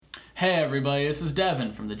Hey everybody, this is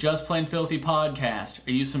Devin from the Just Plain Filthy podcast.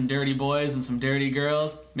 Are you some dirty boys and some dirty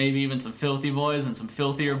girls? Maybe even some filthy boys and some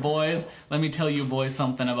filthier boys? Let me tell you boys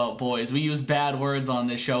something about boys. We use bad words on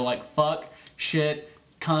this show like fuck, shit,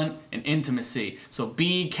 cunt, and intimacy. So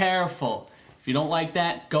be careful. If you don't like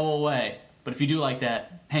that, go away. But if you do like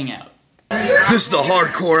that, hang out. This is the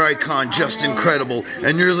hardcore icon, Just Incredible,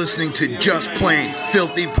 and you're listening to Just Plain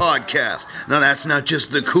Filthy Podcast. Now that's not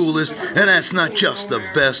just the coolest, and that's not just the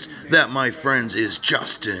best. That, my friends, is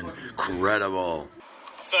just incredible.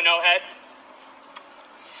 So no head?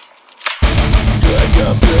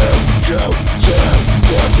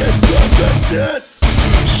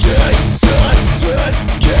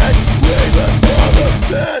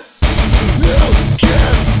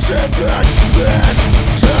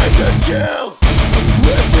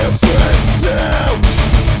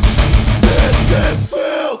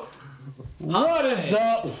 What is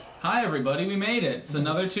up? Hi everybody, we made it. It's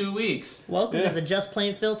another 2 weeks. Welcome to the Just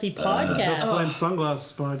Plain Filthy podcast. Just Plain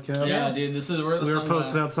Sunglasses podcast. Yeah, dude, we're at the We were Sunglass-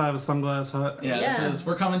 posted outside of a Sunglass Hut. Yeah,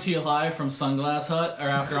 we're coming to you live from Sunglass Hut, or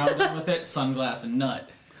after I'm done with it, Sunglass and Nut.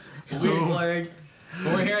 Weird word.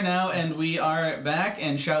 But we're here now, and we are back,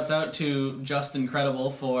 and shouts out to Just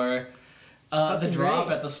Incredible for the Fucking drop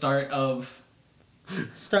great. at the start of...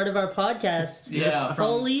 Start of our podcast. Yeah, from,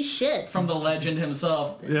 Holy shit. from the legend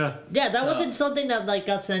himself. Yeah. Yeah, that wasn't something that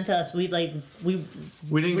got sent to us. We didn't We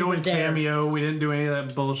go were in there. Cameo. We didn't do any of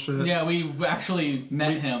that bullshit. Yeah, we actually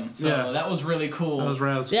met him, so yeah. that was really cool. That was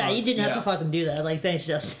rad as Yeah, fuck. you didn't have Yeah. to fucking do that. Thanks,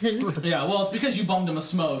 Justin. Yeah, well, it's because you bummed him a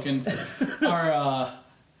smoke, and our,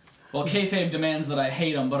 well, kayfabe demands that I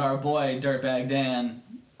hate him, but our boy, Dirtbag Dan,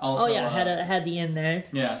 also... Oh yeah, had the in there.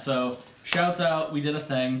 Yeah, so, shouts out, we did a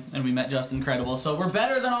thing, and we met Just Incredible, so we're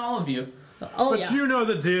better than all of you. Oh But yeah. you know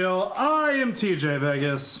the deal. I am TJ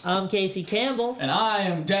Vegas. I'm Casey Campbell. And I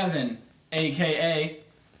am Devin, a.k.a.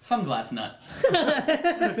 Sunglass Nut.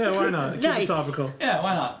 Yeah, why not? Keep Nice. it topical. Yeah,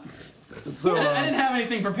 why not? So, I didn't have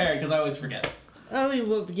anything prepared, because I always forget. I mean,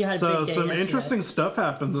 you had a so big day some yesterday. interesting stuff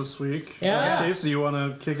happened this week. Yeah. Casey, you want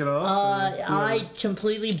to kick it off? I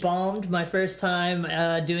completely bombed my first time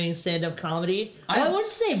doing stand-up comedy. I Well, am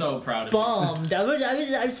wouldn't say so proud of bombed.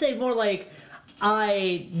 I'd say more like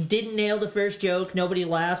I didn't nail the first joke. Nobody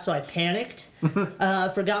laughed, so I panicked.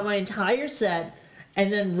 Forgot my entire set,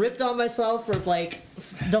 and then ripped on myself for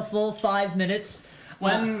the full 5 minutes. you.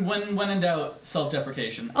 When in doubt,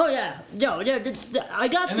 self-deprecation. Oh yeah, I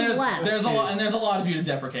got And some laughs. there's a lot of you to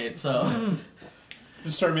deprecate, so...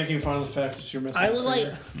 Just start making fun of the fact that you're missing. I look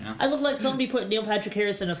like Yeah. I look like somebody put Neil Patrick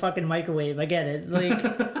Harris in a fucking microwave. I get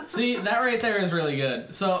it. See, that right there is really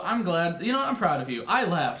good. So I'm glad. You know what? I'm proud of you. I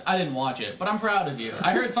left. I didn't watch it, but I'm proud of you.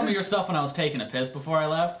 I heard some of your stuff when I was taking a piss before I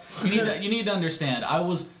left. You need to understand. I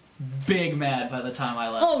was big mad by the time I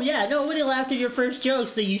left. Oh yeah, nobody laughed at your first joke,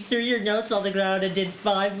 so you threw your notes on the ground and did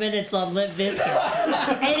 5 minutes on Limp Bizkit.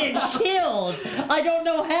 And it killed! I don't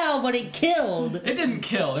know how, but it killed! It didn't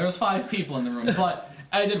kill. There was 5 people in the room, but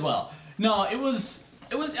I did well. No, it was.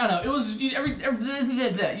 I don't know. It was you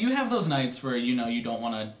have those nights where you don't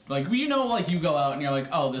want to you go out and you're like,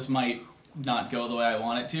 oh, this might not go the way I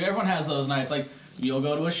want it to. Everyone has those nights. Like you'll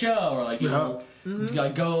go to a show or you'll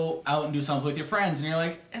go out and do something with your friends and you're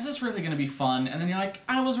like, is this really gonna be fun? And then you're like,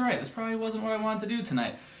 I was right. This probably wasn't what I wanted to do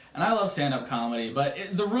tonight. And I love stand-up comedy, but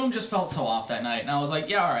the room just felt so off that night. And I was like,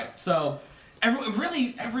 yeah, all right. So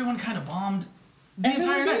everyone kind of bombed the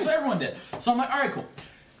entire night. So everyone did. So I'm like, all right, cool.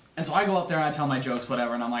 And so I go up there and I tell my jokes,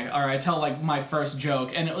 whatever, and I'm like, all right, I tell my first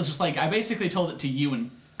joke, and it was just I basically told it to you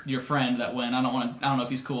and your friend that went. I don't know if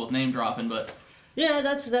he's cool with name dropping, but Yeah,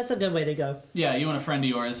 that's a good way to go. yeah, you and a friend of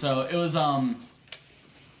yours. So it was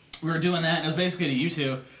we were doing that, and it was basically to you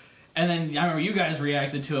two, and then I remember you guys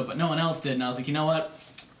reacted to it, but no one else did, and I was like, you know what?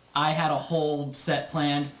 I had a whole set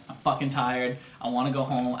planned. I'm fucking tired. I want to go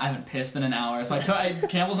home. I haven't pissed in an hour. So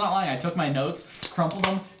Campbell's not lying. I took my notes, crumpled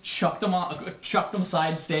them, chucked them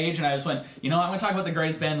side stage, and I just went, I'm going to talk about the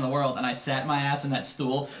greatest band in the world. And I sat my ass in that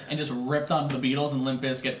stool and just ripped onto the Beatles and Limp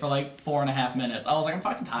Bizkit for 4.5 minutes. I was like, I'm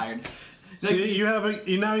fucking tired. See, you have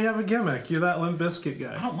a gimmick. You're that Limp Bizkit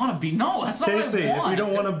guy. I don't want to be. No, that's not Casey, what I want.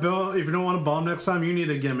 if you don't want to bomb next time, you need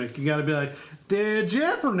a gimmick. You got to be like, did you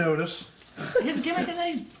ever notice? His gimmick is that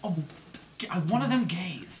he's one of them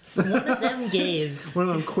gays. One of them gays. One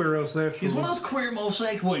of them queerosexuals. He's one of those queer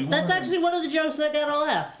mosaic. Wait, That's actually one of the jokes that got a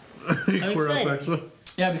laugh. queerosexual.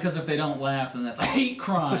 Yeah, because if they don't laugh, then that's a hate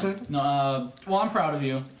crime. No, well, I'm proud of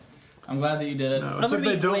you. I'm glad that you did it. No, I'm it's if gonna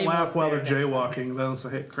they be don't way laugh more while they're fair next time. jaywalking, then it's a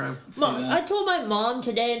hate crime. Mom, that. I told my mom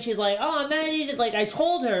today, and she's like, "Oh, man, you did." I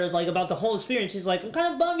told her about the whole experience. She's like, "I'm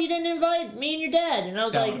kind of bummed you didn't invite me and your dad." And I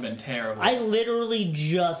was That would like, have been terrible. I literally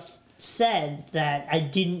just said that I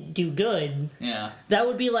didn't do good, Yeah. that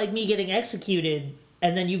would be like me getting executed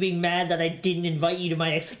and then you being mad that I didn't invite you to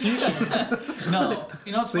my execution. No.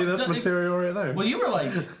 You know, it's See, that's material right there. Well, you were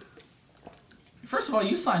like, first of all,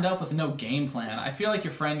 you signed up with no game plan. I feel like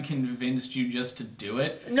your friend convinced you just to do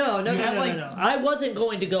it. No. You had, like- I wasn't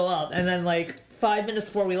going to go up, and then like 5 minutes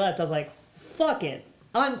before we left, I was like, "Fuck it,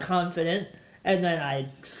 I'm confident," and then I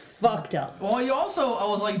fucked up. Well, you also, I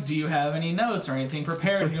was like, do you have any notes or anything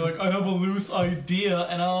prepared? And you're like, I have a loose idea.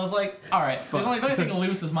 And I was like, all right. There's only the only thing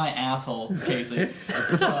loose is my asshole, Casey.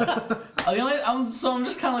 So, I'm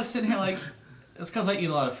just kind of like sitting here like, it's because I eat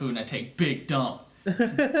a lot of food and I take big dump.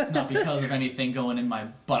 It's not because of anything going in my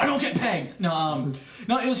butt. I don't get pegged. No,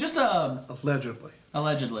 it was just Allegedly.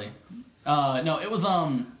 allegedly. No, it was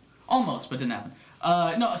almost, but didn't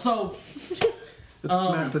happen. No, so It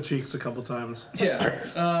smacked the cheeks a couple times. yeah.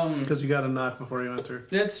 Because you got a knock before you enter.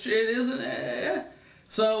 It is.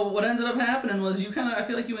 So what ended up happening was you kind of. I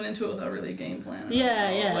feel like you went into it without really a game plan. Yeah,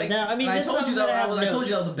 I was yeah. like- No, I mean, and this I told time you I'm that gonna have I told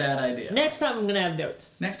you that notes. was a bad idea. Next time I'm gonna have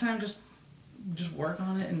notes. Next time, just work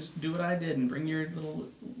on it and just do what I did and bring your little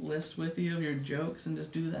list with you of your jokes and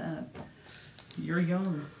just do that. You're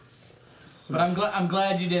young. But I'm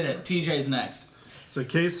glad you did it. TJ's next. So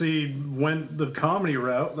Casey went the comedy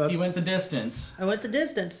route. He went the distance. I went the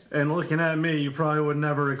distance. And looking at me, you probably would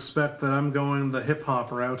never expect that I'm going the hip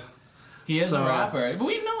hop route. He is So, a rapper, but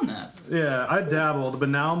we've known that. Yeah, I dabbled, but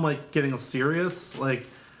now I'm like getting serious. Like,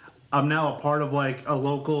 I'm now a part of like a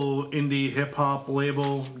local indie hip hop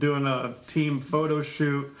label, doing a team photo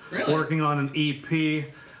shoot, Really? working on an EP,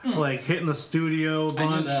 like hitting the studio a knew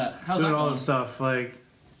bunch, that. How's doing that all going? this stuff. Like,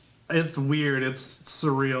 it's weird. It's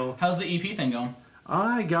surreal. How's the EP thing going?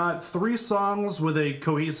 I got 3 songs with a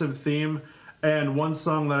cohesive theme, and 1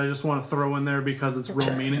 song that I just want to throw in there because it's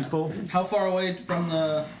real meaningful. How far away from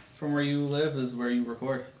where you live is where you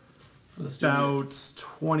record for the studio? About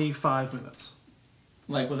 25 minutes.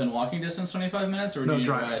 Like within walking distance, 25 minutes, or do No, you need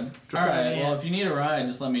drive. a ride? Drive. All right. Yeah. Well, if you need a ride,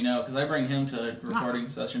 just let me know because I bring him to recording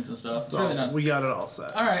sessions and stuff. It's really Awesome. not. We got it all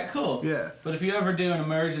set. All right, cool. Yeah. But if you ever do an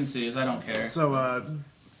emergencies, I don't care. So,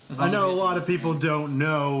 As I long as know we a get lot to of people listening. don't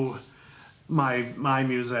know my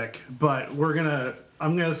music, but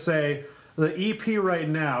I'm gonna say the EP right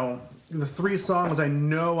now, the 3 songs I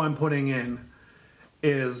know I'm putting in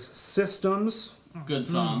is Systems, Good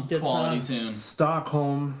song, Good quality song. tune.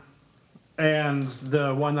 Stockholm, and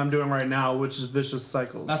the one I'm doing right now, which is Vicious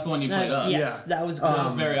Cycles. That's the one you played Nice. up. Yes, that was good. That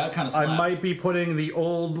was very. That kind of I slapped. might be putting the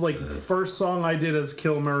old, like, first song I did as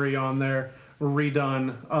Kill Murray on there,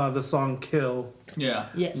 redone, the song Kill. Yeah.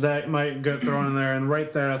 Yes. That might get thrown in there, and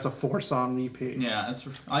right there, that's a 4-song EP. Yeah. That's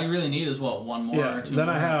all you really need is what, one more Yeah. or 2 Then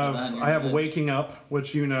more. I after that, and you're have good. Waking Up,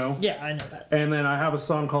 which you know. Yeah, I know that. And then I have a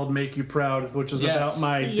song called Make You Proud, which is Yes. about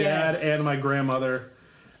my dad Yes. and my grandmother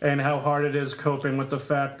and how hard it is coping with the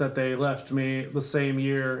fact that they left me the same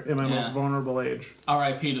year in my Yeah. most vulnerable age.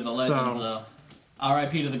 R.I.P. to the legends, So- though.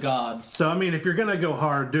 R.I.P. to the gods. So, I mean, if you're going to go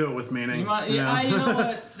hard, do it with meaning. You might, you know? yeah, you know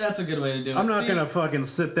what? That's a good way to do it. I'm not See, going to fucking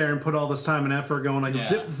sit there and put all this time and effort going like Yeah.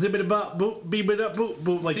 zip, zip it up, boop, beep it up, boop,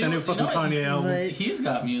 boop, like See, that new you fucking know what? Kanye album. Right. He's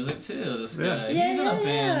got music too. This guy. Yeah. He's in a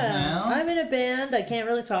band now. I'm in a band. I can't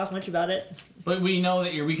really talk much about it. But we know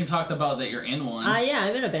that we can talk about that you're in one. Yeah,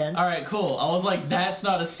 I'm in a band. All right, cool. I was like, that's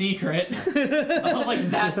not a secret. I was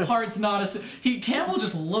like, that part's not Campbell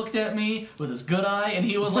just looked at me with his good eye, and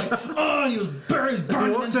he was like, oh, and he was burning. He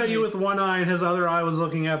burning looked into at you me. with one eye, and his other eye was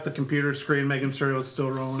looking at the computer screen, making sure it was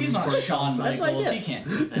still rolling. He's not Shawn That's what I Michaels. did. He can't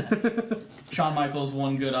do that. Shawn Michaels,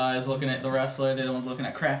 one good eye is looking at the wrestler. The other one's looking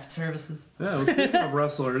at craft services. Yeah, well, speaking of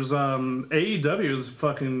wrestlers, AEW is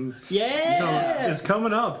fucking. Yeah. It's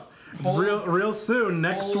coming up. It's Hold- real soon.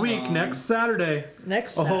 Next hold week, on. next Saturday.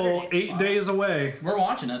 Next A whole Saturday. 8 days away. We're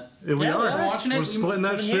watching it. Yeah, we Yeah, are. we're watching it. We're We splitting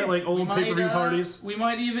that moved shit here. like old pay-per-view parties. We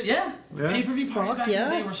might even, yeah. Yeah. Pay-per-view parties Fuck back in yeah.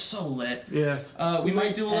 the day were so lit. Yeah. We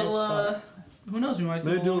might do a little, as fuck. who knows, we might do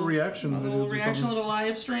Maybe a do a little reaction A little videos or reaction, a something. little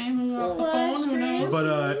live stream off the live phone, who stream. knows?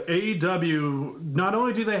 But AEW, not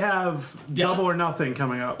only do they have Yeah. Double or Nothing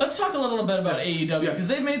coming up. Let's talk a little bit about AEW, because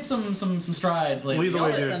they've made some strides lately. Lead the Y'all-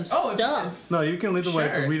 way, dude. Some Oh, if- stuff. No, you can lead the way.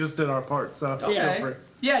 Sure. We just did our part, so Okay. go for it.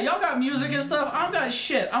 Yeah, y'all got music and stuff. I don't got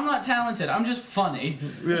shit. I'm not talented. I'm just funny.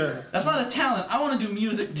 Yeah. That's not a talent. I want to do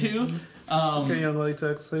music too. Okay, young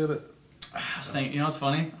latex, say it. I was thinking, you know what's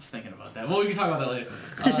funny? I was thinking about that. Well, we can talk about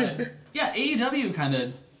that later. Yeah, AEW kind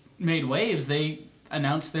of made waves. They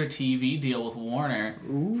announced their TV deal with Warner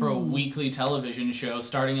for a weekly television show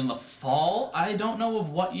starting in the fall. I don't know of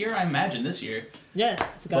what year. I imagine this year. Yeah,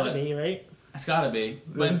 it's gotta But- be, right? It's gotta be.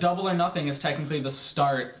 But Yeah. Double or Nothing is technically the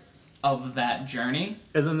start of that journey.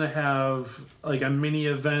 And then they have like a mini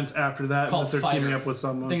event after that Called that they're Fighter. teaming up with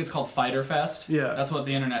someone. I think it's called Fighter Fest. Yeah. That's what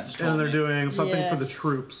the internet just told And they're me. doing something for the Yes.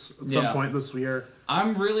 troops at some Yeah. point this year.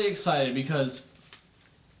 I'm really excited because,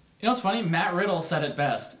 you know what's funny? Matt Riddle said it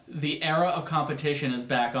best. The era of competition is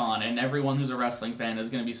back on, and everyone who's a wrestling fan is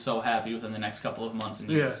going to be so happy within the next couple of months and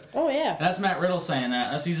years. Oh yeah. And that's Matt Riddle saying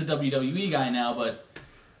that. He's a WWE guy now, but,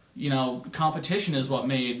 you know, competition is what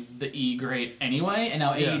made the E great anyway, and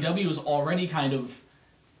now Yeah. AEW is already kind of...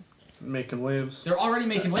 Making waves. They're already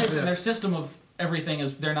making waves, Yeah. and their system of everything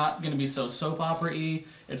is they're not going to be so soap opera-y.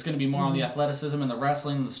 It's going to be more on the athleticism and the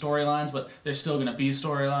wrestling and the storylines, but there's still going to be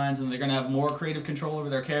storylines, and they're going to have more creative control over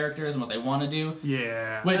their characters and what they want to do,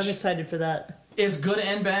 Yeah. which I'm excited for that. is good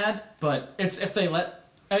and bad. But it's if they let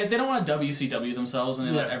they don't want to WCW themselves when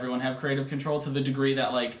they let Yeah. everyone have creative control to the degree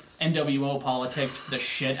that like NWO politicked the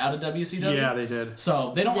shit out of WCW. Yeah, they did.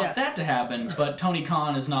 So they don't want Yeah. that to happen, but Tony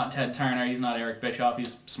Khan is not Ted Turner, he's not Eric Bischoff,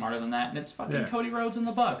 he's smarter than that, and it's fucking Yeah. Cody Rhodes and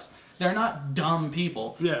the Bucks. They're not dumb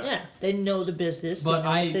people. Yeah. Yeah, they know the business. But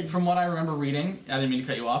they know from what I remember reading, I didn't mean to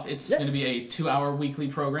cut you off, it's Yeah. going to be a 2-hour weekly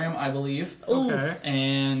program, I believe. Ooh. Okay.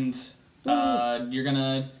 And you're going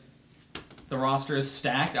to... The roster is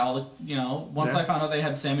stacked. Once Yeah. I found out they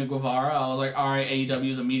had Sammy Guevara, I was like, all right, AEW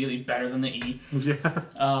is immediately better than the E.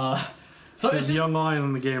 Yeah. So There's it's a young lion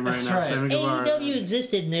in the game right That's now. right. Sammy Guevara. AEW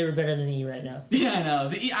existed and they were better than E right now. Yeah, I know.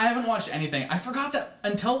 I haven't watched anything. I forgot that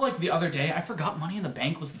until like the other day. I forgot Money in the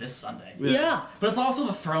Bank was this Sunday. Yeah. But it's also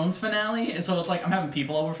the Thrones finale, and so it's like I'm having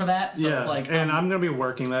people over for that. So Yeah. it's like, and I'm gonna be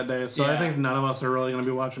working that day, so I Yeah. think none of us are really gonna be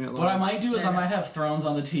watching it live. what I might do is I Yeah. might have Thrones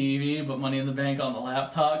on the TV, but Money in the Bank on the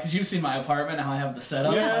laptop. Because you've seen my apartment, how I have the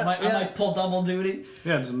setup. Yeah, So I yeah. might pull double duty.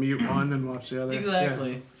 Yeah, just mute one and watch the other.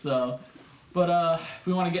 Exactly. So, but if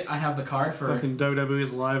we want to get, I have the card Yeah. for Fucking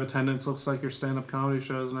WWE's live attendance looks like your stand-up comedy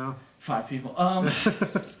shows now. 5 people.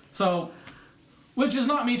 So, which is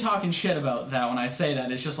not me talking shit about that when I say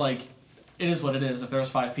that. It's just like, it is what it is. If there was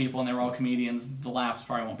 5 people and they were all comedians, the laughs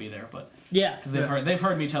probably won't be there. But Yeah. because they've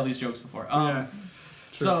heard me tell these jokes before. Yeah.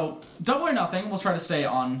 So, Double or Nothing. We'll try to stay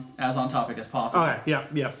on topic as possible. Okay. Yeah.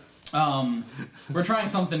 Yeah. We're trying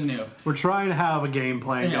something new. We're trying to have a game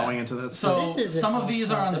plan Yeah. going into this. So This is some an of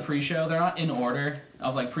these are on the off-topic. pre-show. They're not in order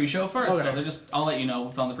of like pre-show first. Okay. So they're just. I'll let you know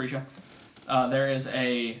what's on the pre-show. There is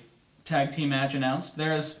a tag team match announced.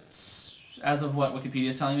 There is, as of what Wikipedia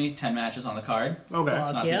is telling me, 10 matches on the card. Okay.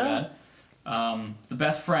 It's not Yeah. too bad. The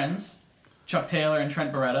Best Friends, Chuck Taylor and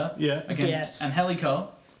Trent Beretta Yeah. against Yes. Angelico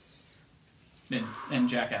and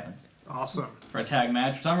Jack Evans Awesome. for a tag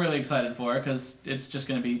match, which I'm really excited for because it's just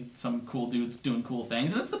going to be some cool dudes doing cool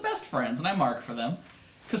things, and it's the Best Friends, and I mark for them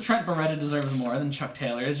because Trent Beretta deserves more than Chuck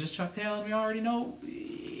Taylor. It's just Chuck Taylor, and we already know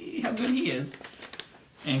how good he is,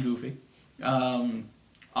 and goofy.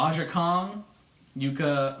 Aja Kong,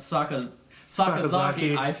 Yuka Sakazaki.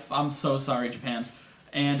 Sakazaki. I'm so sorry, Japan,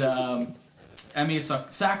 and Emi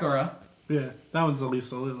Sakura. Yeah. That one's the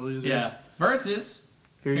least easier. Yeah, versus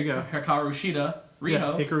Here you go. Hikaru Shida, Yeah.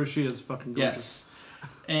 Riho. Hikaru Shida's fucking gorgeous. Yes.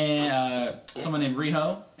 And someone named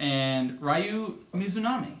Riho and Ryu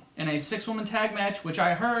Mizunami in a 6-woman tag match, which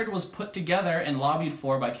I heard was put together and lobbied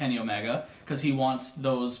for by Kenny Omega because he wants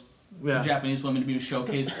those Yeah. Japanese women to be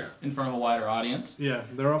showcased in front of a wider audience. Yeah.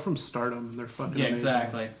 They're all from Stardom. And they're fucking Yeah, amazing.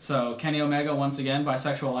 exactly. So Kenny Omega, once again,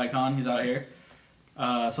 bisexual icon, he's out here.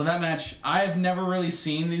 So that match, I've never really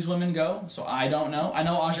seen these women go, so I don't know. I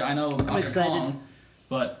know Aja excited. Kong,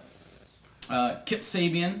 but Kip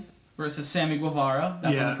Sabian versus Sammy Guevara.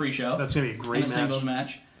 That's on the pre-show. That's gonna be a in great a singles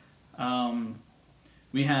match. match.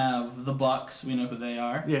 We have the Bucks. We know who they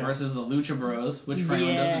are. Yeah. Versus the Lucha Bros, which for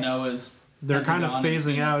anyone who doesn't Yes. know is They're kind of Pentagon and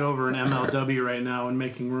phasing out Phoenix. over in MLW right now and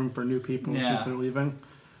making room for new people Yeah. since they're leaving.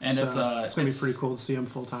 And So it's gonna be pretty cool to see them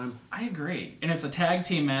full time. I agree, and it's a tag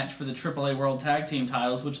team match for the AAA World Tag Team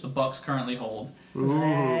titles, which the Bucks currently hold.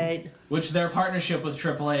 Right. Which their partnership with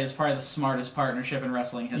AAA is probably the smartest partnership in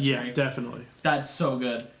wrestling history. Yeah, definitely. That's so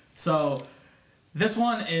good. So this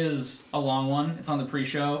one is a long one. It's on the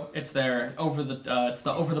pre-show. It's their over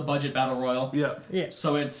the budget battle royal. Yeah. Yes.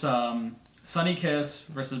 So it's Sonny Kiss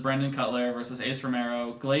versus Brendan Cutler versus Ace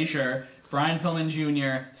Romero, Glacier, Brian Pillman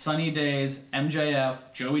Jr., Sunny Days, MJF,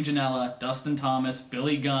 Joey Janela, Dustin Thomas,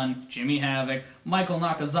 Billy Gunn, Jimmy Havoc, Michael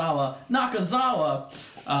Nakazawa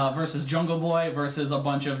versus Jungle Boy versus a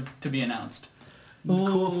bunch of to be announced. The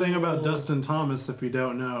cool thing about Dustin Thomas, if you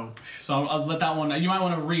don't know, So I'll let that one. You might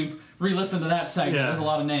want to re-listen to that segment. Yeah. There's a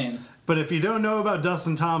lot of names. but if you don't know about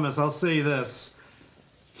Dustin Thomas, I'll say this.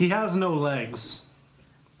 He has no legs.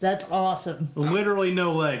 That's awesome. Literally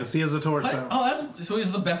no legs. He has a torso. So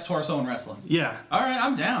he's the best torso in wrestling. Yeah. All right,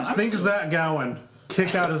 I'm down. Think Zach Gowen.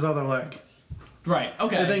 Kick out his other leg. Right.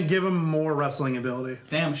 Okay. And then give him more wrestling ability.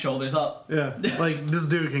 Damn, shoulders up. Yeah. Like, this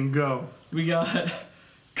dude can go. We got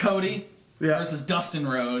Cody Yeah. versus Dustin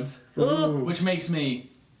Rhodes, Ooh. which makes me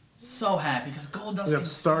so happy because Gold Dust. We got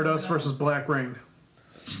Stardust versus Black Rain.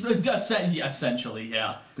 Essentially,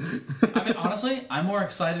 yeah. I mean, honestly, I'm more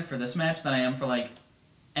excited for this match than I am for like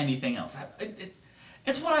anything else.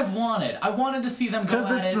 It's what I've wanted. I wanted to see them go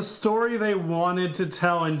Because at it's it. the story they wanted to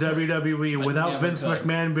tell in WWE but without never Vince could.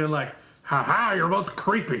 McMahon being like, haha, you're both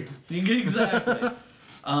creepy. Exactly.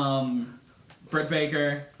 Britt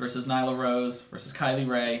Baker versus Nyla Rose versus Kylie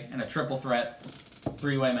Ray in a triple threat,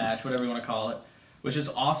 3-way match, whatever you want to call it. Which is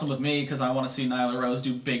awesome with me because I want to see Nyla Rose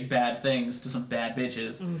do big bad things to some bad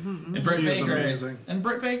bitches. And Britt She is Baker, amazing. and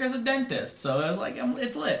Britt Baker's a dentist, so I was like,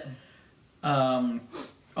 it's lit.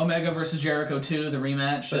 Omega versus Jericho 2, the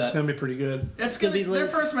rematch. That's going to be pretty good. That's gonna be be their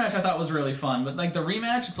lit. first match. I thought was really fun, but like the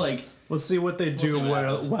rematch, it's like Let's see what they do see what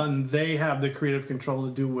happens. when they have the creative control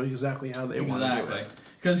to do exactly how they want to do exactly it.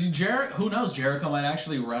 because who knows, Jericho might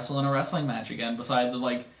actually wrestle in a wrestling match again. Besides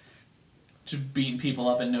like just beating people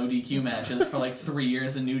up in no DQ matches for like 3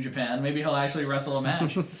 years in New Japan, maybe he'll actually wrestle a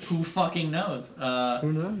match. Who fucking knows?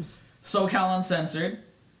 Who knows? SoCal Uncensored,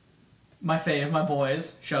 my fave, my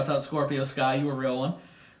boys. Shouts out Scorpio Sky, you a real one.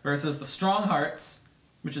 Versus the Strong Hearts,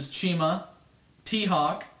 which is Chima,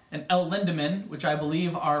 T-Hawk, and El Lindemann, which I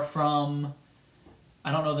believe are from...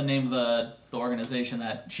 I don't know the name of the organization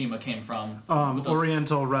that Chima came from. With those-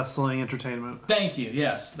 Oriental Wrestling Entertainment. Thank you,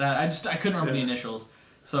 yes. That I couldn't remember the Yeah. initials.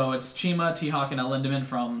 So it's Chima, T-Hawk, and El Lindemann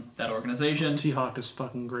from that organization. T-Hawk is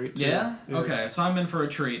fucking great, too. Yeah? Okay, so I'm in for a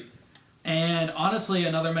treat. And honestly,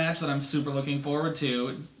 another match that I'm super looking forward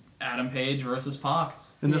to, Adam Page versus Pac.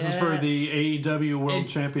 And this is for Yes. the AEW World It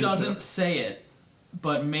Championship. doesn't say it,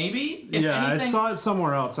 but maybe, if yeah, anything, I saw it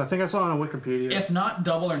somewhere else. I think I saw it on Wikipedia. if not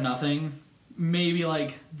Double or Nothing, maybe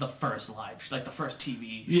like the first live, like the first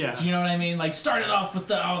TV. Yeah. You know what I mean? Like start it off with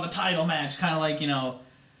the title match, kind of like,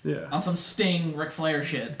 yeah. on some Sting, Ric Flair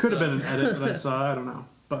shit. Could have So been an edit that I saw. I don't know.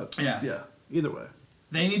 But, Yeah. Either way.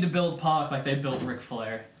 They need to build Pac like they built Ric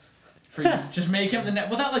Flair. Just make him the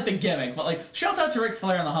without like the gimmick, but like shouts out to Ric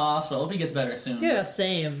Flair in the hospital. Hope he gets better soon. Yeah,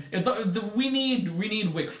 same. We need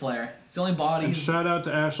Ric Flair. It's the only body. And shout out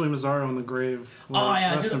to Ashley Mazzaro in the grave. Oh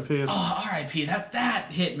yeah, Rest dude. in peace. Oh, R.I.P. That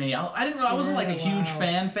hit me. I didn't know. I wasn't like a huge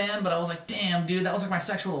fan, but I was like, damn, dude, that was like my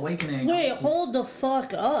sexual awakening. Wait, hold the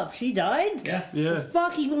fuck up. She died? Yeah. Yeah.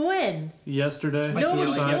 Fucking when? Yesterday. Like,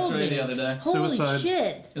 Nobody like told yesterday, me. the other day. Holy Suicide.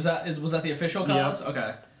 shit. Was that the official cause?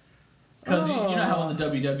 Okay. Because you know how when the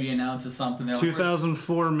WWE announces something, they're like,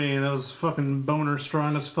 2004 me. That was fucking boner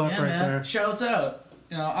strong as fuck yeah, right man. there. Shouts out.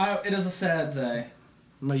 It is a sad day.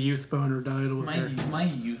 My youth boner died with her. My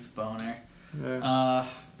youth boner. Yeah.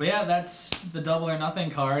 But yeah, that's the Double or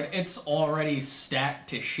Nothing card. It's already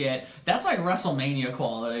stacked to shit. That's like WrestleMania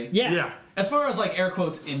quality. Yeah. yeah. As far as like air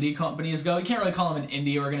quotes indie companies go, you can't really call them an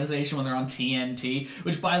indie organization when they're on TNT,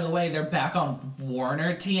 which by the way, they're back on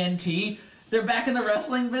Warner TNT. They're back in the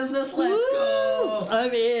wrestling business. Let's go.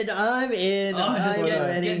 I'm in. Oh, just I'm get-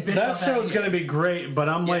 ready. get- That Bischoff show's back gonna be great, but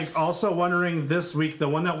I'm Yes. like also wondering this week, the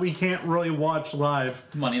one that we can't really watch live.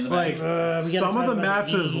 Money in the Like Bank. we gotta some of talk the about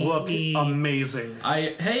matches the look amazing,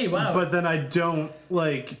 Hey, wow. but then I don't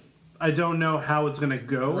know how it's gonna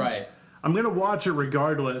go. Right. I'm gonna watch it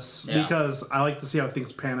regardless Yeah. because I like to see how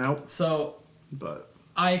things pan out. So But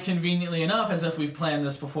I conveniently enough, as if we've planned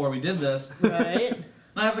this before we did this, Right?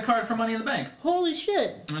 I have the card for Money in the Bank. Holy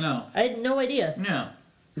shit. I know. I had no idea. Yeah.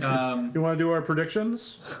 you want to do our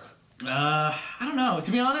predictions? I don't know.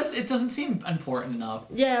 To be honest, it doesn't seem important enough.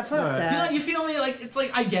 Yeah, fuck Alright. that. You feel me? Like it's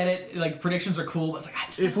like I get it. Like predictions are cool, but it's like I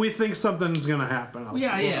just, If we think something's gonna happen, I'll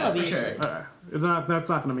yeah, see. yeah, for Obviously. sure. Alright. If not, that's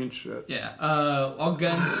not gonna mean shit. Yeah.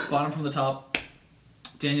 Again, bottom from the top.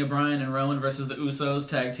 Daniel Bryan and Rowan versus the Usos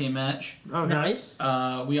tag team match. Okay. Nice.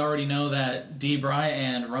 We already know that D. Bry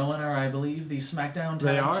and Rowan are, I believe, the SmackDown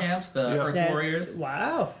They tag are? champs, the Yeah. Earth That- Warriors.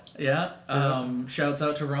 Wow. Yeah. Shouts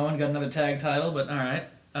out to Rowan, got another tag title, but all right.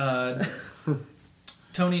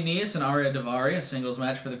 Tony Nese and Arya Daivari, a singles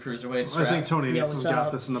match for the cruiserweight strap. I think Tony Yeah, Nese has what's got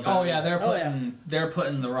up? this in the Oh bag. yeah, Oh, yeah. they're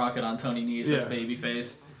putting the rocket on Tony Nese as Yeah.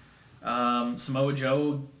 babyface. Samoa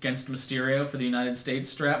Joe against Mysterio for the United States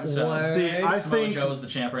strap. So What? See, I Samoa think Joe is the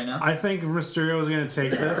champ right now. I think Mysterio is going to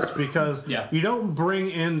take this because Yeah. you don't bring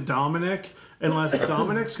in Dominic unless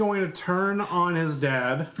Dominic's going to turn on his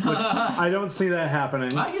dad, which I don't see that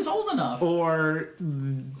happening, He's old enough. or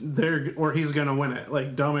he's going to win it.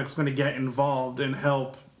 Like Dominic's going to get involved and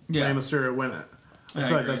help Yeah. Rey Mysterio win it. I I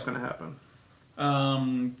feel like agree. that's going to happen.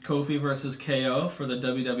 Kofi versus KO for the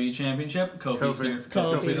WWE Championship.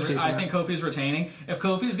 Kofi. I think Kofi's retaining. If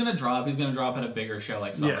Kofi's gonna drop, he's gonna drop at a bigger show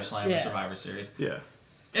like SummerSlam or Survivor Series. Yeah.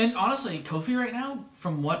 And honestly, Kofi right now,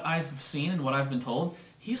 from what I've seen and what I've been told,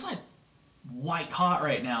 he's like white hot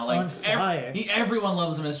right now. Like on fire. Everyone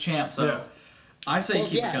loves him as champ. So Yeah. I say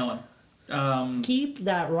keep yeah. it going. Keep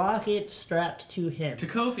that rocket strapped to him. To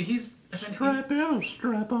Kofi, he's Strap in,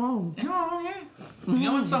 strap on. Oh, yeah. You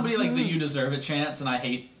know when somebody like the "You Deserve It" chants, and I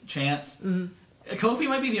hate chants. Kofi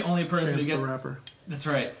might be the only person Chance who the gets. rapper. That's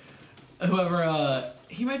right. Whoever,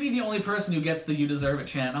 he might be the only person who gets the "You Deserve It"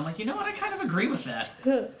 chant. And I'm like, you know what? I kind of agree with that.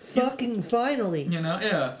 Fucking finally. You know,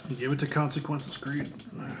 yeah. Give it to Consequences Creed.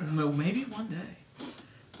 Well, maybe one day.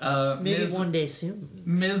 Maybe Miz, one day soon.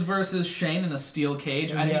 Miz versus Shane in a steel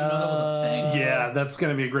cage. I didn't even know that was a thing. Yeah, that's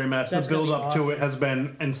gonna be a great match. That's The build gonna up be to awesome. it has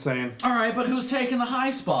been insane. All right, but who's taking the high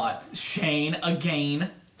spot? Shane again.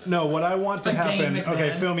 No, what I want to Again, happen. McMahon.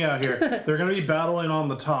 Okay, feel me out here. They're gonna be battling on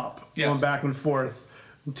the top, Yes. going back and forth,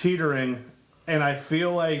 teetering, and I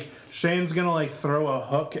feel like Shane's gonna like throw a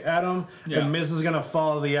hook at him, Yeah. and Miz is gonna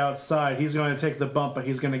follow the outside. He's going to take the bump, but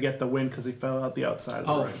he's gonna get the win because he fell out the outside of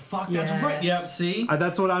the Oh ring. fuck, that's Yes. right. Yep. See,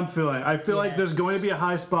 That's what I'm feeling. I feel like there's Yes. going to be a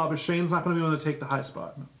high spot, but Shane's not going to be able to take the high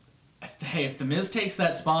spot. if the Miz takes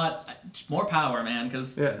that spot, more power, man.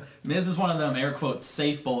 Because Yeah. Miz is one of them air quotes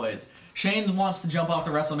safe boys. Shane wants to jump off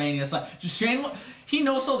the WrestleMania side. Just Shane, he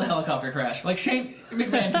no-sold the helicopter crash. Like Shane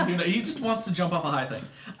McMahon can do that. He just wants to jump off of high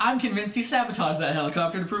things. I'm convinced he sabotaged that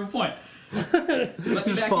helicopter to prove a point. Let me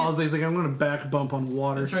Just back falls. in. He's like, I'm going to back bump on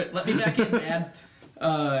water. That's right. Let me back in,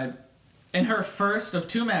 man. In her first of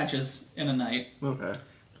 2 matches in a night, Okay.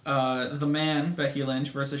 the man Becky Lynch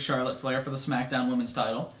versus Charlotte Flair for the SmackDown Women's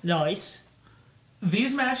Title. Nice.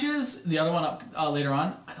 These matches, the other one up later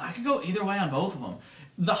on, I could go either way on both of them.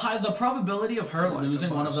 The probability of her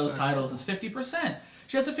losing one of those titles is 50%.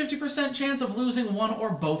 She has a 50% chance of losing one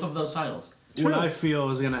or both of those titles. What I feel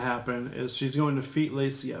is going to happen is she's going to defeat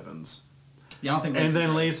Lacey Evans. Yeah, I don't think. And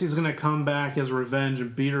then Lacey's Lacey's going to come back as revenge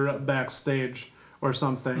and beat her up backstage or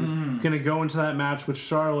something. Going to go into that match with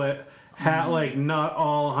Charlotte. Like, not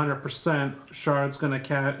all 100%. Charlotte's going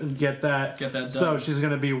to get that. Get that So done. she's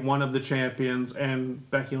going to be one of the champions, and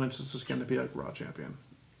Becky Lynch is just going to be like Raw champion.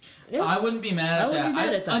 Yeah. I wouldn't be mad at I wouldn't that. be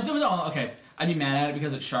mad at that. Okay, I'd be mad at it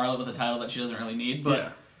because it's Charlotte with a title that she doesn't really need, but Yeah.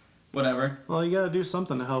 whatever. Well, you got to do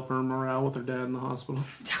something to help her morale with her dad in the hospital.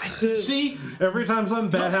 See, Every time something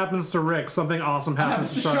bad happens to Rick, something awesome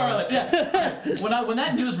happens happens to to Charlotte. Charlotte. Yeah. when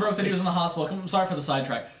that news broke that he was in the hospital, I'm sorry for the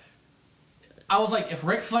sidetrack. I was like, if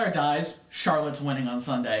Ric Flair dies, Charlotte's winning on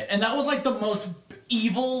Sunday, and that was like the most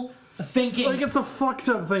evil thinking. Like, it's a fucked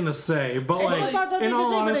up thing to say, but It's a like, fucked up in thing to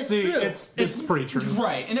all say, but it's honesty, true. it's pretty true.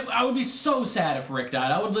 Right, and I would be so sad if Rick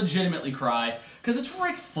died. I would legitimately cry because it's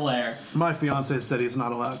Ric Flair. My fiance said he's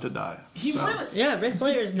not allowed to die. He so. really, Yeah, Ric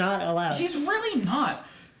Flair is not allowed. he's really not.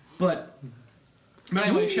 But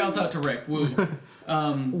anyway, shouts out to Rick. Woo.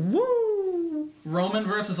 Woo! Roman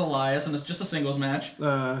versus Elias, and it's just a singles match.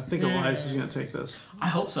 I think Elias is gonna take this, I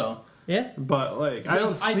hope so. Yeah. but like, I don't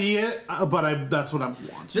Because I- see it, but that's what I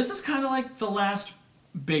want. This is kind of like the last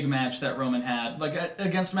big match that Roman had, like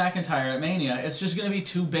against McIntyre at Mania. It's just going to be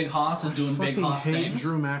 2 big hosses doing big fucking hoss hate things.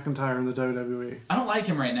 Drew McIntyre in the WWE. I don't like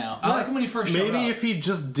him right now. I like him when he first showed Maybe up. if he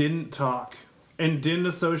just didn't talk and didn't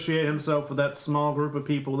associate himself with that small group of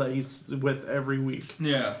people that he's with every week.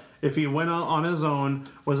 Yeah. If he went out on his own,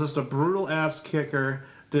 was just a brutal ass kicker,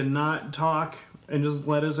 did not talk, and just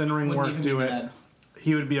let his in-ring Wouldn't work even do be it, mad.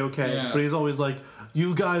 he would be okay. Yeah. But he's always like,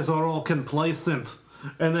 you guys are all complacent.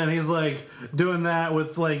 And then he's like doing that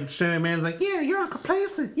with like Shane McMahon's like, yeah, you're all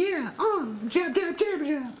complacent. Yeah, jab, jab, jab,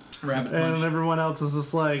 jab. Rabbit And punch. everyone else is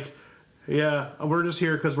just like, yeah, we're just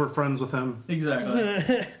here because we're friends with him. Exactly.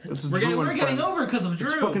 It's we're Drew and getting friends. over because of Drew.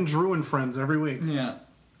 It's fucking Drew and friends every week. Yeah.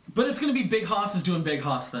 But it's going to be big hosses doing big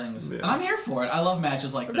hoss things. Yeah. And I'm here for it. I love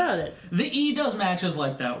matches like that. About it. The E does matches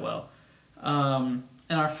like that well. In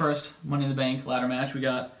our first Money in the Bank ladder match, we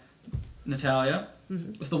got Natalya.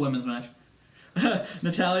 It's the women's match.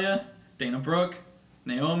 Natalya, Dana Brooke,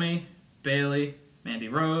 Naomi, Bayley, Mandy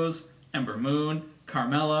Rose, Ember Moon,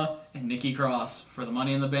 Carmella, and Nikki Cross for the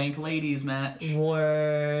Money in the Bank ladies match.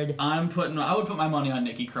 Word. I would put my money on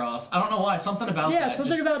Nikki Cross. I don't know why. Something about Yeah, that.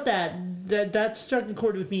 something just- about that. That struck a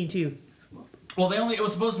chord with me too. Well, it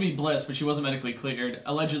was supposed to be Bliss, but she wasn't medically cleared.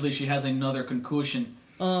 Allegedly, she has another concussion,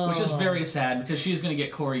 which is very sad because she's going to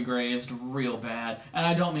get Corey Graves real bad. And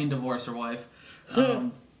I don't mean divorce her wife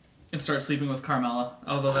and start sleeping with Carmella,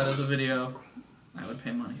 although that is a video I would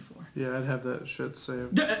pay money for. Yeah, I'd have that shit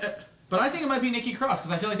saved. But I think it might be Nikki Cross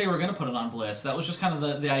because I feel like they were going to put it on Bliss. That was just kind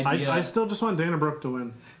of the idea. I still just want Dana Brooke to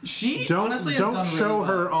win. She Don't honestly has done show really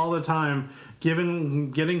her well. all the time,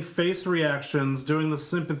 getting face reactions, doing the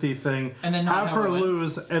sympathy thing, And then not have have her her win.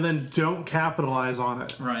 lose, and then don't capitalize on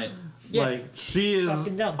it. Right. Yeah. Like she is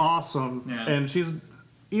Fucking dumb. awesome, Yeah. and she's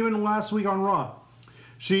even last week on Raw.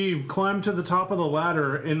 She climbed to the top of the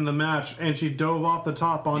ladder in the match, and she dove off the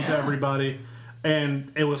top onto Yeah. everybody,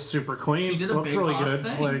 and it was super clean. She did a Looked big really boss good.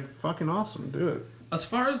 thing. Like fucking awesome. Do it. As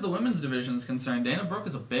far as the women's division is concerned, Dana Brooke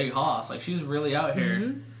is a big hoss. Like, she's really out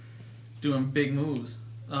here doing big moves.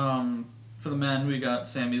 For the men, we got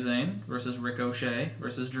Sami Zayn versus Ricochet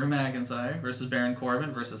versus Drew McIntyre versus Baron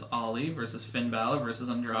Corbin versus Ali versus Finn Balor versus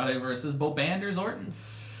Andrade versus Bo Banders Orton.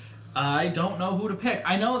 I don't know who to pick.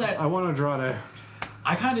 I know that I want Andrade.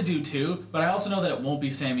 I kind of do too, but I also know that it won't be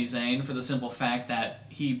Sami Zayn for the simple fact that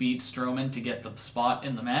he beat Strowman to get the spot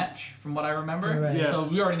in the match, from what I remember. Right. Yeah. So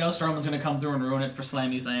we already know Strowman's going to come through and ruin it for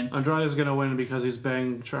Sami Zayn. Andrade's gonna win because he's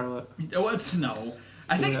banged Charlotte. What? No.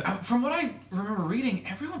 I think, Yeah. from what I remember reading,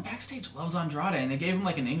 everyone backstage loves Andrade, and they gave him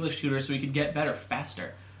like an English tutor so he could get better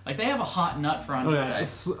faster. Like, they have a hot nut for Andrade. Okay,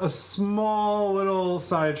 a small little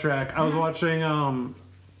sidetrack. I was watching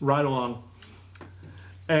Ride Along,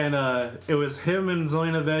 and it was him and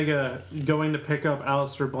Zelina Vega going to pick up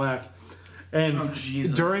Aleister Black. And Oh,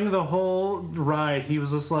 Jesus. during the whole ride, he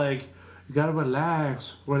was just like, "You gotta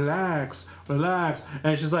relax, relax, relax."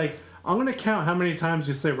 And she's like, "I'm gonna count how many times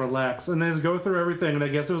you say relax," and then just go through everything. And I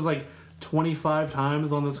guess it was like 25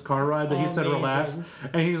 times on this car ride that he said Amazing. relax.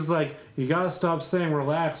 And he's like, "You gotta stop saying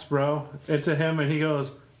relax, bro." And to him, and he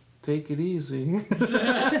goes, "Take it easy."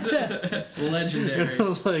 Legendary. I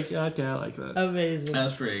was like, okay, I like that. Amazing.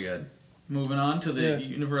 That's pretty good. Moving on to the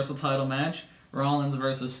Universal title match. Rollins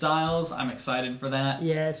versus Styles. I'm excited for that.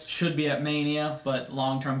 Yes. Should be at Mania, but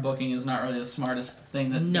long-term booking is not really the smartest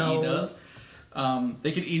thing that No. he does.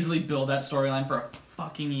 They could easily build that storyline for a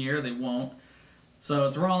fucking year. They won't. So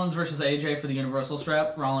it's Rollins versus AJ for the Universal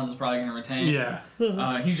strap. Rollins is probably going to retain. Yeah.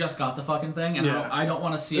 He just got the fucking thing, and Yeah. I don't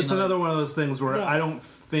want to see It's another one of those things where Yeah. I don't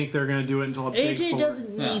think they're going to do it until a big AJ four.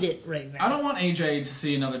 doesn't Yeah. need it right now. I don't want AJ to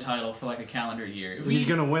see another title for like a calendar year. If He's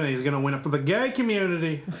going to win it. He's going to win it for the gay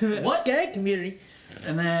community. What? Gay community.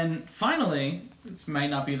 And then finally, this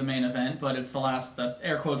might not be the main event, but it's the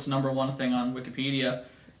air quotes #1 thing on Wikipedia.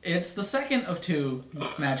 It's the second of two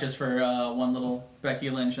matches for one little Becky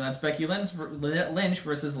Lynch, and that's Becky Lynch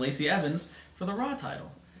versus Lacey Evans for the Raw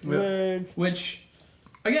title. Word. Which,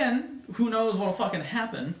 again, who knows what'll fucking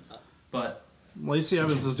happen, but Lacey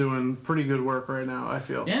Evans is doing pretty good work right now, I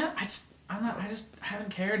feel. yeah, I just haven't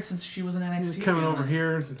cared since she was in NXT. He's coming to be over honest.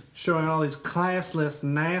 here, showing all these classless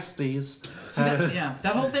nasties. See,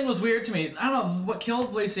 that whole thing was weird to me. I don't know, what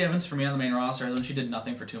killed Lacey Evans for me on the main roster is when she did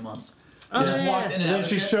nothing for 2 months. She Oh, just yeah. walked in and And out then of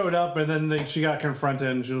she shit. showed up, and then she got confronted,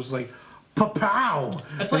 and she was like, "Pa-pow!"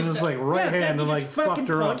 It's and like it was that- like right Yeah, hand, Becky and like just fucking fucked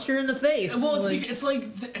her up. punched her in the face. Well, Like,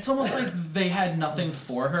 it's almost like they had nothing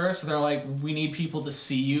for her, so they're like, we need people to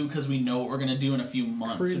see you because we know what we're gonna do in a few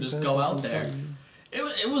months, so just go out there.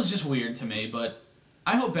 It was just weird to me, but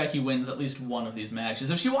I hope Becky wins at least one of these matches.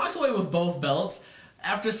 If she walks away with both belts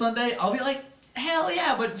after Sunday, I'll be like, hell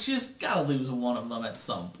yeah, but she's gotta lose one of them at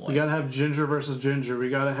some point. We gotta have Ginger versus Ginger. We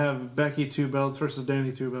gotta have Becky 2 belts versus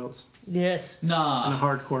Danny 2 belts yes. in a Nah,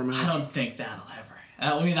 hardcore match. I don't think that'll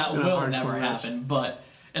ever. I mean, that In a will hardcore never match. happen, but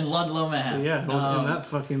in Ludlow, Mass. Yeah, in that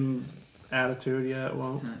fucking attitude, yeah, it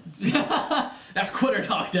won't. That's quitter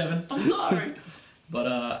talk, Devin. I'm sorry.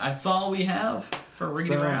 But that's all we have for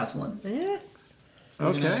Riggedy So- Wrestling. Yeah.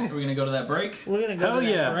 Okay. Are we gonna go to that break? We're gonna go. Hell to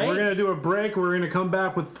that yeah. break. We're going to do a break. We're going to come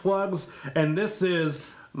back with plugs. And this is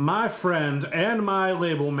my friend and my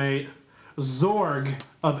label mate, Zorg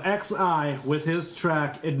of XI, with his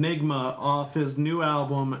track Enigma off his new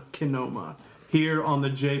album, Kinoma, here on the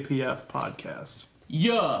JPF podcast.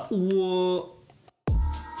 Yeah. Whoa.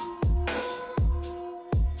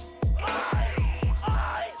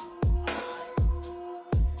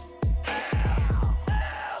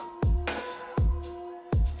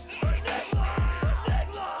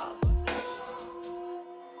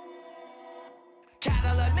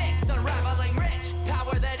 Catalan mix, unraveling rich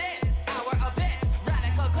power that is our abyss.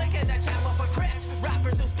 Radical click in the chapel for crypt.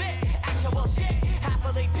 Rappers who spit actual shit.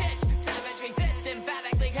 Happily pitch, savagery fist,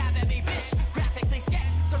 emphatically having me bitch. Graphically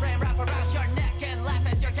sketch, saran wrap around your neck and laugh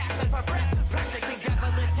as you're gasping for breath. Practically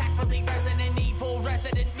devilish, tactfully resonant evil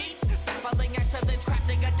resident meets. Sampling excellence,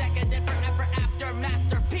 crafting a decadent forever after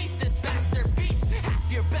masterpiece. This bastard beats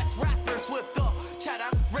half your best rappers with the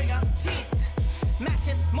cheddar ring of teeth.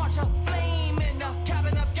 Matches march a flame in a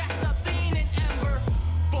cabin of gasoline and ember.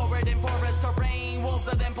 Forward in forest terrain, wolves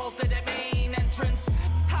of them posted at main entrance.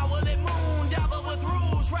 How will it move?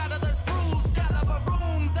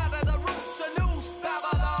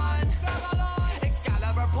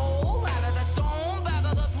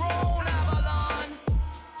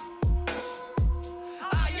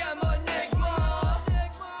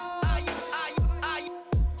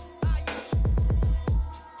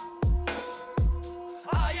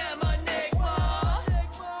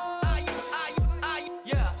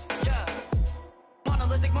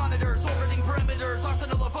 monitors, orbiting perimeters,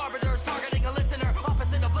 arsenal of arbiters, targeting a listener,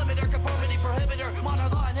 opposite of limiter, conformity prohibitor,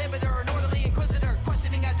 monarch law inhibitor, an orderly inquisitor,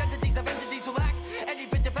 questioning identities of entities who lack any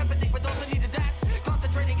bit of empathy for those who needed that.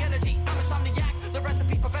 Concentrating energy, I'm insomniac. The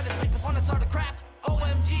recipe for better sleep is one that's hard to craft.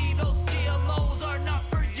 OMG, those GMOs are not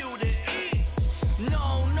for you to eat.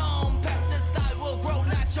 No, pesticide will grow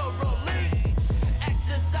naturally.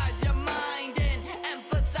 Exercise your mind and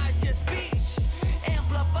emphasize your speech.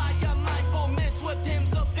 Amplify your mindfulness with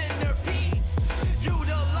hymns of inner peace.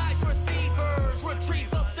 Utilize receivers, retrieve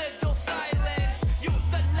the fiddle silence.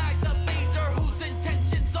 Euthanize a leader whose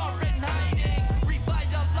intentions are in hiding.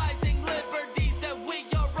 Revitalizing liberties that we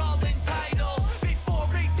are all entitled. Before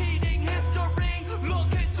repeating history,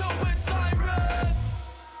 look into its iris.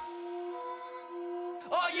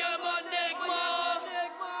 I am Enigma.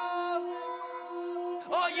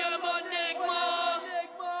 I am Enigma.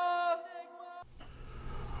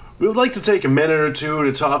 We would like to take a minute or two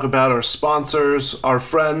to talk about our sponsors, our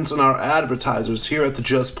friends, and our advertisers here at the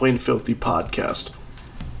Just Plain Filthy podcast.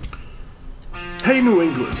 Hey New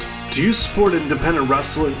England, do you support independent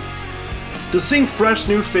wrestling? Does seeing fresh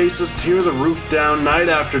new faces tear the roof down night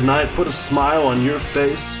after night put a smile on your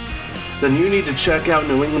face? Then you need to check out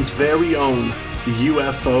New England's very own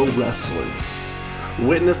UFO Wrestling.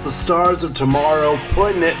 Witness the stars of tomorrow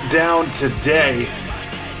putting it down today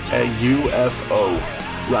at UFO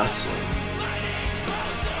Wrestling.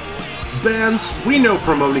 Bands, we know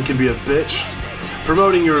promoting can be a bitch.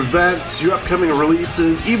 Promoting your events, your upcoming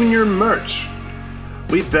releases, even your merch.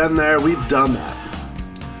 We've been there, we've done that.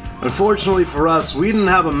 Unfortunately for us, we didn't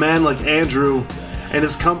have a man like Andrew and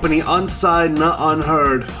his company Unsigned Not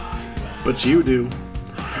Unheard, but you do.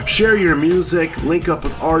 Share your music, link up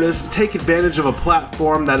with artists, take advantage of a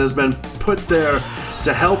platform that has been put there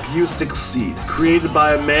to help you succeed, created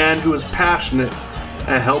by a man who is passionate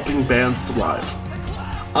at helping bands thrive.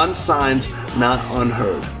 Unsigned, Not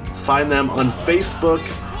Unheard. Find them on Facebook,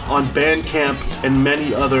 on Bandcamp, and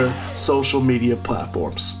many other social media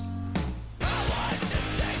platforms.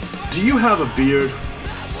 Do you have a beard?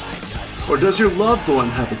 Or does your loved one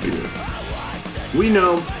have a beard? We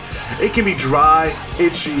know it can be dry,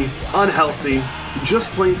 itchy, unhealthy, just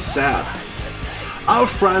plain sad. Our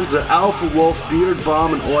friends at Alpha Wolf Beard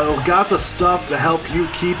Balm and Oil got the stuff to help you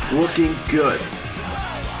keep looking good.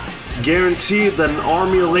 Guaranteed that an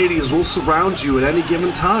army of ladies will surround you at any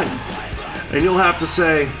given time. And you'll have to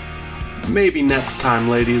say, maybe next time,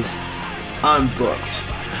 ladies, I'm booked.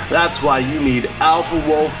 That's why you need Alpha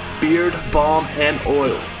Wolf Beard Balm and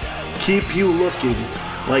Oil. Keep you looking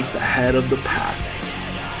like the head of the pack.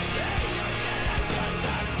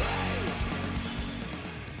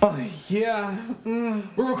 Yeah.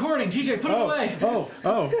 We're recording. TJ, put it away.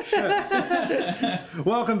 Oh, shit.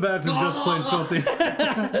 Welcome back to Just Plain Filthy.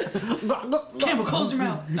 Campbell, close your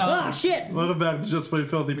mouth. No. Ah, shit. Welcome back to Just Plain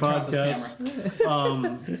Filthy Turn off this podcast.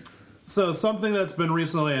 camera. So something that's been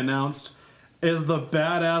recently announced is the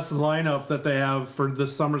badass lineup that they have for the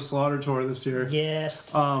Summer Slaughter Tour this year.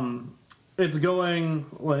 Yes. It's going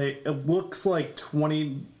it looks like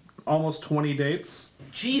almost 20 dates.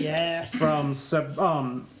 Jesus. Yes.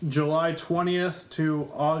 From July 20th to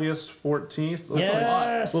August 14th.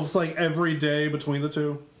 Yes. Looks like every day between the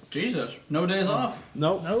two. Jesus. No days off.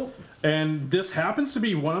 Nope. And this happens to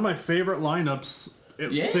be one of my favorite lineups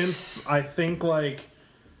since, I think,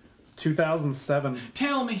 2007.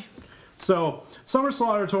 Tell me. So, Summer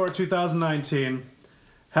Slaughter Tour 2019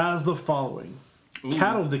 has the following. Ooh.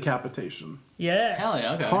 Cattle Decapitation. Yes. Hell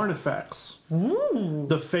yeah, okay. Carnifex. Ooh.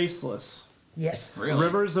 The Faceless. Yes. Really?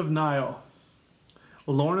 Rivers of Nile.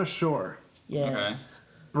 Lorna Shore. Yes.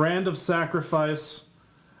 Brand of Sacrifice.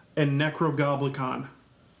 And Necrogoblicon.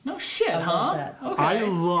 No shit, I love huh? that. Okay. I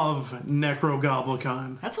love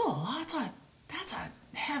Necrogoblicon. That's a lot. That's a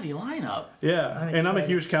heavy lineup. Yeah, I'm and I'm a excited.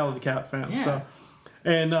 huge Cal the Cat fan. Yeah. So,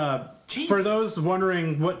 and Jesus. for those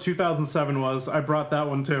wondering what 2007 was, I brought that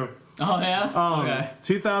one too. Oh yeah. Okay.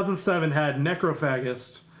 2007 had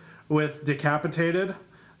Necrophagist with Decapitated,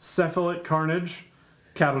 Cephalic Carnage,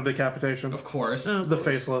 Cattle Decapitation, Of course. the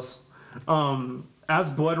Faceless, As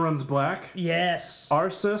Blood Runs Black, Yes.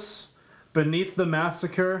 Arsis, Beneath the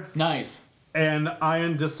Massacre, Nice. and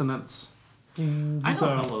Ion Dissonance. I know So-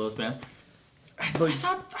 a couple of those bands. I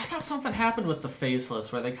thought something happened with the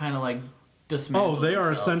Faceless where they kind of dismantled. Oh, they are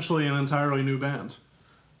themselves. essentially an entirely new band.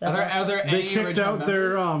 Are there They any kicked original out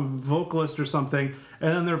their members? vocalist or something,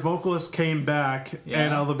 and then their vocalist came back, Yeah.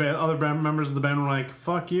 and all the other band members of the band were like,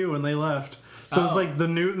 "Fuck you," and they left. So it's Oh. like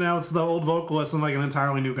now it's the old vocalist and an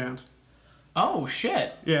entirely new band. Oh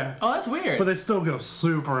shit. Yeah, Oh, that's weird. but they still go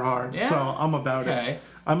super hard. Yeah? So I'm about Okay. it.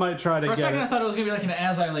 I might try to For a get second, I it. thought it was gonna be an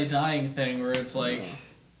As I Lay Dying thing where it's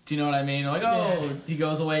Do you know what I mean? Like, oh, he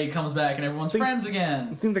goes away, he comes back, and everyone's friends again.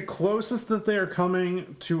 I think the closest that they are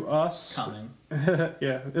coming to us,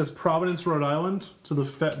 is Providence, Rhode Island, to the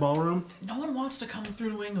Fett Ballroom. No one wants to come through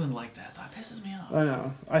New England like that. That pisses me off. I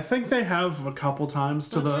know. I think they have a couple times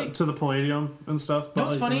to the Palladium and stuff. But No,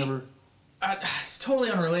 it's funny. Never... It's totally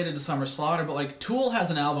unrelated to Summer Slaughter, but like Tool has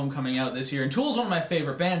an album coming out this year, and Tool's one of my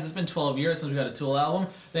favorite bands. It's been 12 years since we got a Tool album.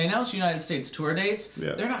 They announced United States tour dates.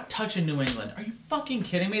 Yeah. They're not touching New England. Are you fucking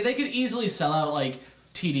kidding me? They could easily sell out like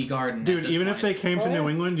TD Garden. Dude, at this even point. if they came to New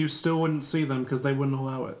England, you still wouldn't see them because they wouldn't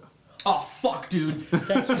allow it. Oh fuck, dude.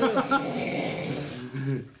 That's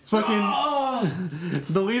true. Fucking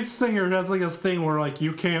the lead singer has like this thing where like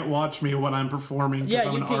you can't watch me when I'm performing because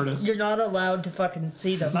I'm an artist. You're not allowed to fucking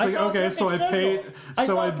see them. like, saw okay, so I Perfect paid- Circle. so I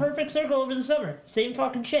saw I- Perfect Circle over the summer. Same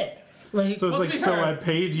fucking shit. Like, So it's Well, like, to be so fair, I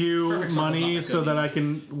paid you Perfect Circle's not money that so good that either. I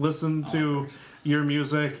can listen to your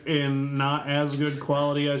music in not as good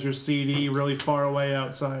quality as your CD, really far away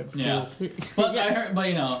outside. Yeah. But I heard, but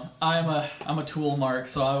you know, I'm a Tool mark,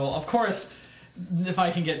 so I will, of course, if I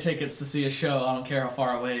can get tickets to see a show, I don't care how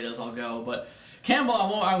far away it is, I'll go. But Campbell,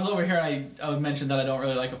 I was over here and I mentioned that I don't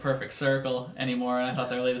really like A Perfect Circle anymore, and I thought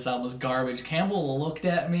their latest album was garbage. Campbell looked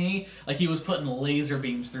at me like he was putting laser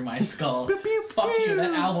beams through my skull. Fuck you,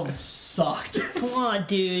 that album sucked. come on,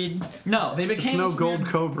 dude. No, they became It's no this Gold weird-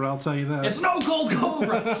 Cobra, I'll tell you that. It's no Gold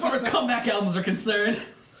Cobra as far as comeback albums are concerned.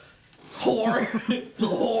 Whore. The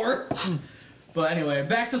whore. But anyway,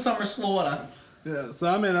 back to Summer Slaughter. Yeah, so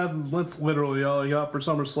I mean, that's literally all I got for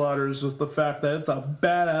Summer Slaughter is just the fact that it's a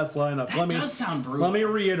badass lineup. That does sound brutal. Let me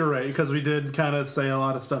reiterate, because we did kind of say a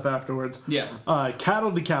lot of stuff afterwards. Yes. Cattle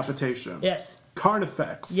Decapitation. Yes.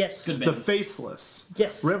 Carnifex. Yes. Good The bands. Faceless.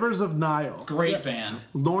 Yes. Rivers of Nile. Great Yes. band.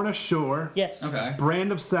 Lorna Shore. Yes. Okay.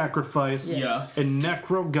 Brand of Sacrifice. Yes. Yeah. And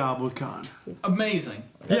Necrogoblicon. Amazing.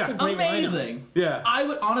 That's Yeah. a great lineup. Amazing. Yeah. I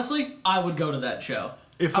would honestly, I would go to that show.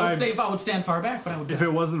 If I would I- stay if I would stand far back, but I would go. If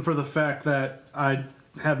it wasn't for the fact that I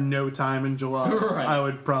have no time in July, Right. I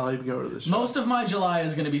would probably go to the show. Most of my July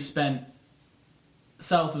is going to be spent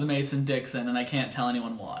south of the Mason-Dixon, and I can't tell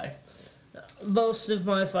anyone why. Most of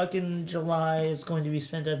my fucking July is going to be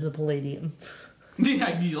spent at the Palladium.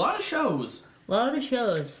 Yeah, a lot of shows. A lot of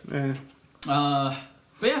shows. Eh. But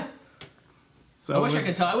yeah, So I wish I with-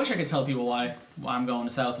 could tell. I wish I could tell people why I'm going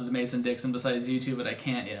south of the Mason-Dixon besides YouTube, but I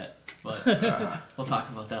can't yet. But we'll talk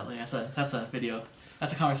about that later. That's a video.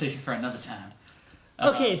 That's a conversation for another time.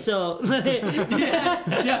 Okay, so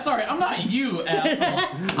Yeah, sorry, I'm not you,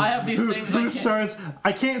 asshole. I have these things. I Who can't. starts?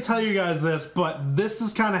 I can't tell you guys this, but this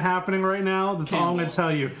is kind of happening right now. That's all I'm going to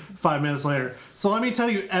tell you 5 minutes later. So let me tell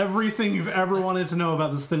you everything you've ever wanted to know about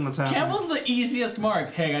this thing that's happening. Campbell's the easiest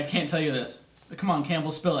mark. Hey, I can't tell you this. Come on, Campbell,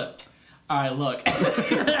 spill it. All right, look.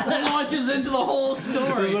 Launches into the whole It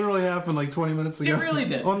story. literally happened like 20 minutes ago. It really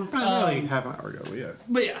did. Well, probably half an hour ago, but yeah.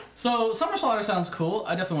 But yeah, so Summer Slaughter sounds cool.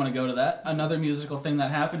 I definitely want to go to that. Another musical thing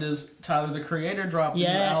that happened is Tyler, the Creator, dropped a new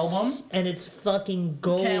yes, album. and it's fucking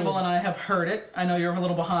gold. Campbell and I have heard it. I know you're a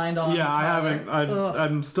little behind on Yeah, I Tyler. haven't.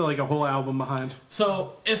 I'm still like a whole album behind.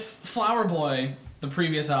 So if Flower Boy, the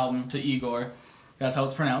previous album to Igor, that's how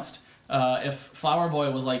it's pronounced. If Flower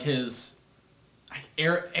Boy was like his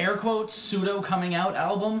air quotes pseudo coming out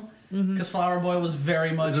album, because Flower Boy was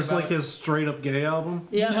very much Is this about, like his straight up gay album?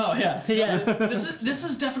 Yeah. No, yeah, Yeah. this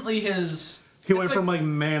is definitely his. He it's went from like,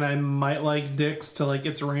 man, I might like dicks to like,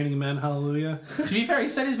 it's raining men, hallelujah. To be fair, he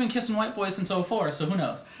said he's been kissing white boys since 04, so who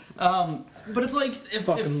knows? But it's like if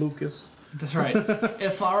Fucking Lucas. that's right.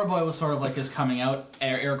 If Flower Boy was sort of like his coming out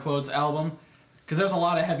air quotes album, because there's a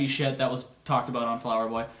lot of heavy shit that was talked about on Flower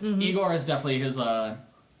Boy. Igor is definitely his.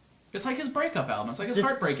 It's like his breakup album. It's like his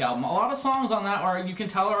heartbreak album. A lot of songs on that are you can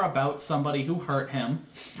tell are about somebody who hurt him,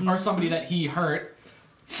 or somebody that he hurt.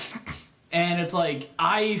 And it's like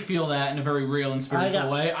I feel that in a very real and spiritual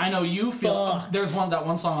got way. I know you feel. fucked. There's that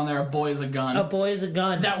one song on there, "A Boy Is a Gun." A Boy Is a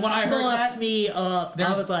Gun. That when I heard fucked that, me up. I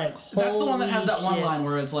there's- was like, That's the one that has that holy one shit. line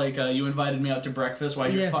where it's like, "You invited me out to breakfast. Why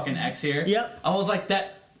is your Yeah. fucking ex here?" Yep. I was like,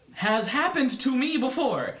 that has happened to me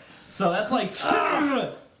before. So that's like,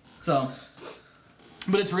 so.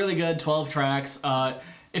 But it's really good. 12 tracks.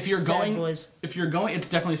 If you're Sad going, boys. it's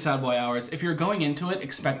definitely Sad Boy Hours. If you're going into it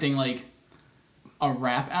expecting like a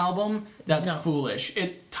rap album, that's No. foolish.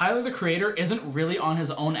 Tyler, the Creator, isn't really on his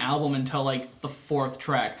own album until like the 4th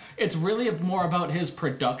track. It's really more about his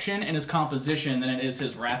production and his composition than it is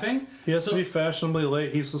his rapping. He has So- to be fashionably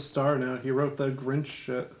late. He's a star now. He wrote the Grinch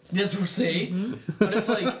shit. That's what see, but it's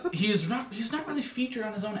like he's not really featured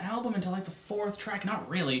on his own album until like the 4th track. Not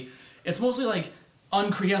really. It's mostly like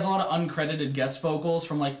He has a lot of uncredited guest vocals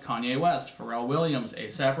from like Kanye West, Pharrell Williams,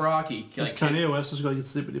 A$AP Rocky. Because Kanye West is like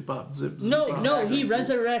zippity bop, zip, zip. No, bop. no, he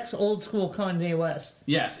resurrects old school Kanye West.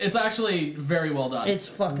 Yes, it's actually very well done. It's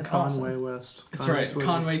fucking awesome. Conway West. That's right, Twitty.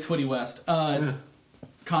 Conway Twitty West.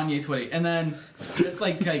 Kanye Twitty. And then it's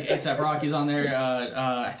like A$AP Rocky's on there.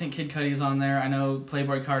 I think Kid Cudi's on there. I know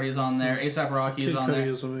Playboy Cardi's on there. A$AP Rocky is Kid on Cudi there.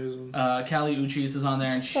 is amazing. Kali Uchis is on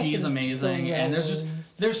there, and she's Fucking amazing. Pharrell And Williams.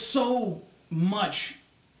 there's so much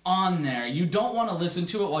on there. You don't want to listen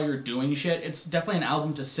to it while you're doing shit. It's definitely an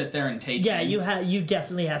album to sit there and take Yeah, in. you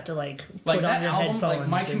definitely have to like put Like on that your album, headphones. like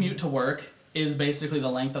my and- commute to work is basically the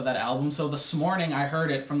length of that album. So this morning I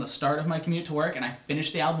heard it from the start of my commute to work, and I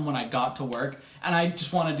finished the album when I got to work, and I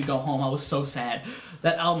just wanted to go home. I was so sad.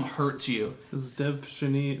 That album hurts you. Is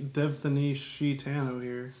Devthanish Shitano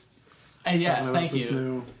here? And yes, Talking about thank this you.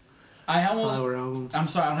 new I almost. Tyler album. I'm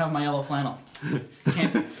sorry, I don't have my yellow flannel.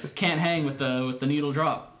 Can't hang with the needle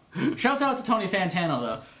drop. Shouts out to Tony Fantano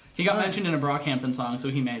though. He got mentioned in a Brockhampton song, so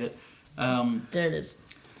he made it. There it is.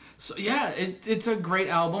 So yeah, it's a great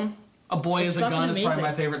album. A Boy It's Is a Gun fucking is probably my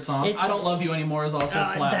amazing. favorite song. It's- I Don't Love You Anymore is also a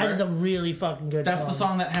slapper. That is a really fucking good That's song. the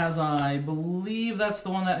song that has, I believe that's the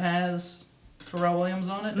one that has Pharrell Williams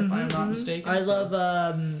on it, if I'm not mistaken. I So-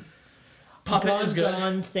 love Puppet Gone is good.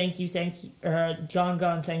 Gone, Thank You, Gone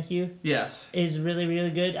Gone, Thank You Yes. is really, really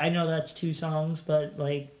good. I know that's 2 songs, but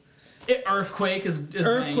like Earthquake is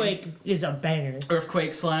Earthquake banging. is a banger.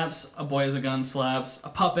 Earthquake slaps. A Boy Is a Gun slaps. A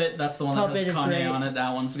Puppet, that's the one that Puppet has is Kanye great. on it.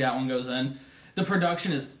 That one goes in. The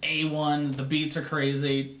production is A1. The beats are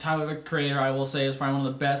crazy. Tyler the Creator, I will say, is probably one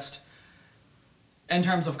of the best in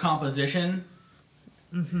terms of composition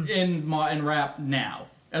in rap now,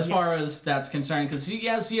 as far as that's concerned, because he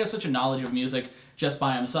has such a knowledge of music just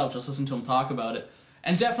by himself. Just listen to him talk about it,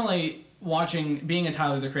 and definitely being a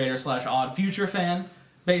Tyler the Creator / Odd Future fan,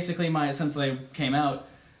 basically since they came out.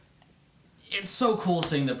 It's so cool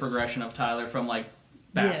seeing the progression of Tyler from like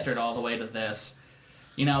Bastard Yes. all the way to this.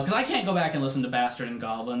 You know, because I can't go back and listen to Bastard and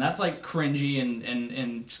Goblin. That's like cringy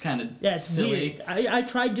and just kind of Yeah, it's silly. weird. I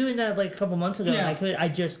tried doing that like a couple months ago, Yeah. and I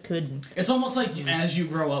just couldn't. It's almost like as you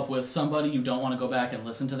grow up with somebody, you don't want to go back and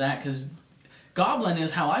listen to that, because Goblin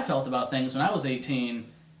is how I felt about things when I was 18,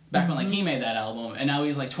 back when like he made that album, and now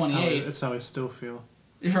he's like 28. That's how I still feel.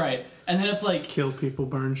 Right, and then it's like Kill people,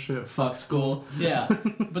 burn shit. fuck school. Yeah,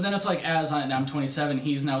 but then it's like as I'm 27,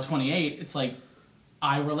 he's now 28. It's like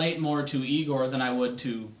I relate more to Igor than I would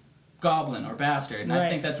to Goblin or Bastard, and I Right.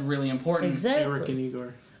 think that's really important. Eric and Exactly.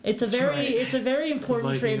 Igor. It's a very important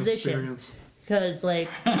Viking transition. experience. Because like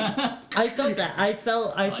I felt that I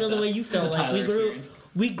feel the way you feel. The Like Tyler experience.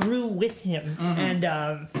 we grew with him, and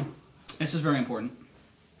This is very important.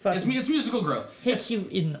 It's fucking musical growth. hits you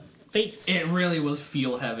in the face. It really was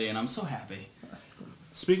feel heavy, and I'm so happy.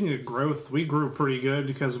 Speaking of growth, we grew pretty good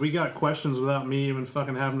because we got questions without me even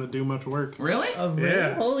fucking having to do much work. Really? Really?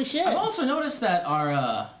 Yeah. Holy shit! I've also noticed that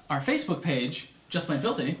our Facebook page, Just Plain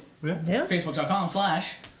Filthy, Yeah. Yeah. facebook.com/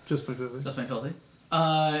 Just my favorite. Just Plain Filthy,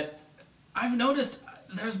 I've noticed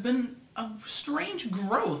there's been a strange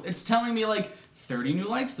growth. It's telling me like 30 new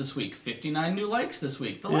likes this week, 59 new likes this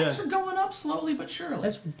week. The likes Yeah. are going up slowly but surely.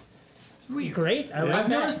 That's It's weird. great. I like I've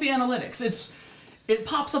that. noticed the analytics. It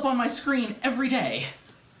pops up on my screen every day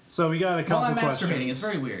So we got a couple while I'm questions. masturbating. It's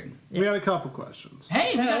very weird. We got a couple questions.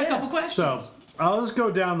 Hey, we got a yeah. couple questions. So I'll just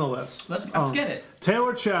go down the list. Let's Um, get it.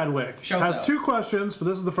 Taylor Chadwick Shouts has out. 2 questions, but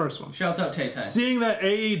this is the first one. Shouts out Tay Tay. Seeing that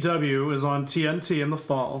AEW is on TNT in the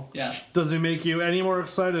fall, Yeah. does it make you any more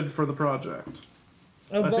excited for the project?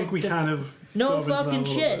 I think we kind of No dove into that a fucking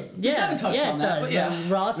little shit. bit. Yeah, kinda touched yeah, on it that, does. but yeah.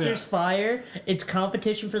 The roster's Yeah. fire. It's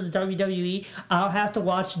competition for the WWE. I'll have to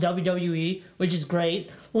watch WWE, which is great.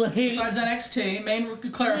 Like, Besides NXT, main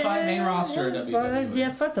roster yeah, WWE.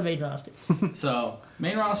 Yeah, fuck the main roster. So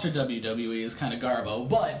main roster WWE is kind of garbo,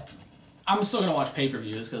 but I'm still gonna watch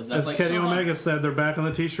pay-per-views because that's As like Kenny so fun. Omega said, they're back in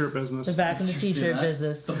the t-shirt business. They're back in the Did you see t-shirt that?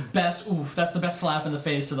 business. The best, oof, that's the best slap in the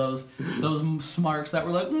face to those smarks that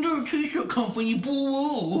were like, no t-shirt company,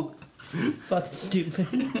 boo. Fucking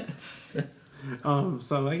stupid.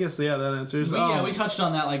 So I guess, yeah, that answers. Yeah, we touched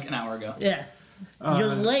on that like an hour ago. Yeah.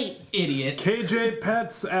 You're late. Idiot. KJ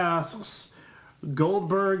Pets asks,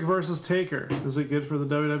 Goldberg versus Taker. Is it good for the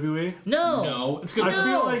WWE? No. No, it's good.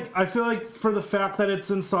 I feel like for the fact that it's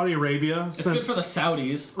in Saudi Arabia, It's good since for the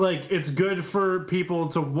Saudis. like it's good for people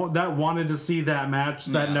that wanted to see that match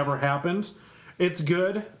that Yeah. never happened. It's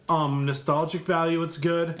good. Nostalgic value, it's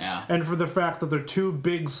good. Yeah. And for the fact that they're 2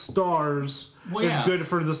 big stars, Well, it's yeah. good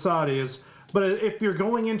for the Saudis. But if you're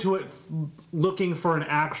going into it looking for an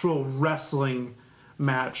actual wrestling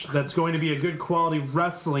match that's going to be a good quality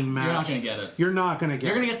wrestling match. You're not gonna get it. You're not going to get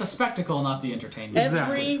You're it. gonna get the spectacle, not the entertainment.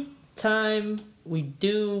 Exactly. Every time we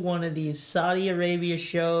do one of these Saudi Arabia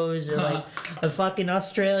shows or like a fucking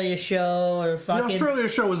Australia show or The fucking Australia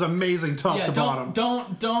show was amazing top Yeah, to bottom.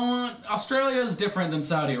 don't. Australia is different than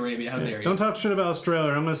Saudi Arabia. How dare you? Don't talk shit about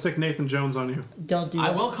Australia. I'm going to stick Nathan Jones on you. don't do I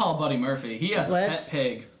that. will call Buddy Murphy. He has a Let's- pet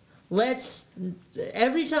pig. Let's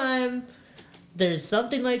every time there's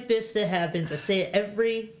something like this that happens, I say it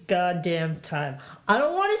every goddamn time. I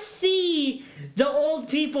don't want to see the old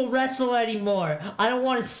people wrestle anymore. I don't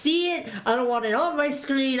want to see it. I don't want it on my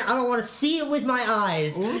screen. I don't want to see it with my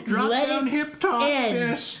eyes. drop Let down it hip toss, end.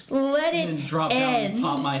 yes. Let And it drop down end. and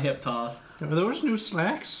pop my hip toss. Are those new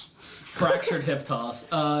slacks? Fractured hip toss.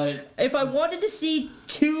 If I wanted to see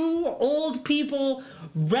two old people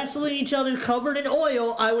wrestling each other covered in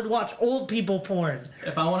oil, I would watch old people porn.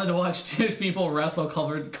 If I wanted to watch two people wrestle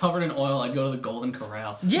covered in oil, I'd go to the Golden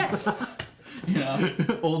Corral. Yes. You know,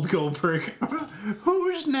 Old Goldberg.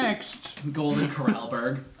 Who's next? Golden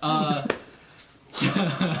Corralberg. All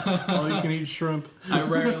you can eat shrimp. I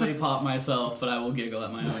rarely pop myself, but I will giggle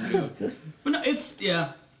at my own joke. But no, I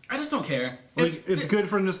just don't care. It's good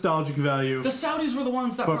for nostalgic value. The Saudis were the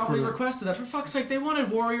ones that But probably for- requested that. For fuck's sake, they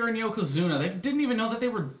wanted Warrior and Yokozuna. They didn't even know that they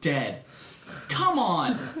were dead. Come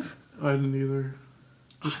on. I didn't either.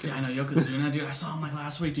 I know Yokozuna, dude. I saw him like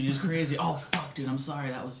last week, dude. He was crazy. Oh fuck, dude. I'm sorry.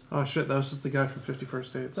 That was Oh shit, that was just the guy from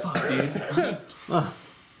 51st Dates. fuck, dude.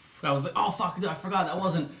 I was like, oh fuck, dude. I forgot that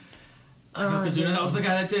wasn't Yokozuna. That was the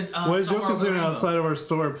guy that did. Why is Somewhere Over the Yokozuna Rainbow. outside of our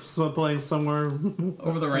store playing somewhere?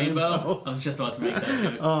 Over the Rainbow? I was just about to make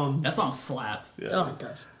that joke. That song slaps. Oh, it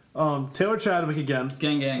does. Taylor Chadwick again.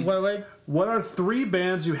 Gang, gang. Wait. What are 3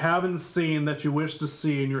 bands you haven't seen that you wish to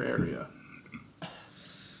see in your area?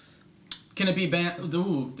 Can it be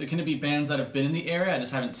can it be bands that have been in the area I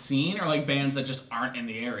just haven't seen, or like bands that just aren't in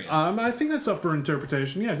the area? I think that's up for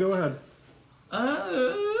interpretation. Yeah, go ahead.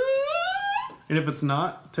 And if it's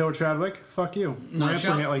not Taylor Chadwick, fuck you. We're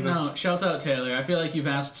answering it like this. No, shout out Taylor. I feel like you've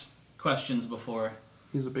asked questions before.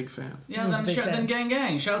 He's a big fan. Yeah, He's a big fan. then gang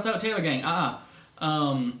gang. Shouts out Taylor gang.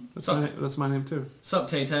 That's my name too. Sup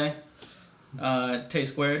Tay Tay. Tay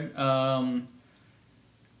squared.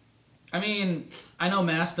 I mean, I know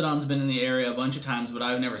Mastodon's been in the area a bunch of times, but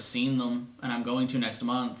I've never seen them, and I'm going to next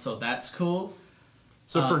month, so that's cool.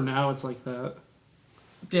 So for now, it's like that.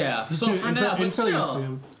 Yeah, so for Until- now, but until you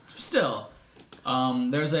see still,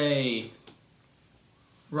 him. there's a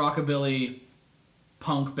rockabilly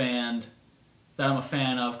punk band that I'm a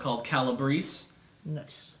fan of called Calabrese,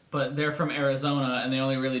 Nice. but they're from Arizona and they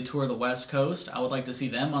only really tour the West Coast. I would like to see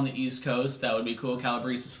them on the East Coast. That would be cool.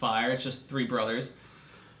 Calabrese is fire. It's just 3 brothers,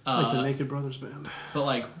 Like the Naked Brothers band. but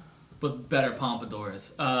like with better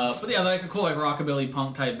pompadours. But yeah, they're like a cool like rockabilly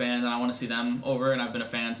punk type band, and I want to see them over. And I've been a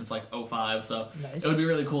fan since like 2005, so Nice. it would be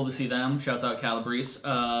really cool to see them. Shouts out Calabrese.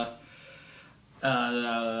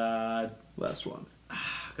 Last one.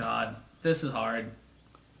 God, this is hard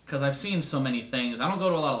because I've seen so many things. I don't go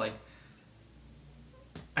to a lot of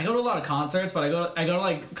I go to a lot of concerts, but I go to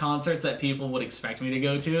like concerts that people would expect me to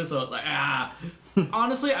go to. So it's like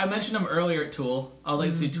Honestly, I mentioned them earlier at Tool. I'd like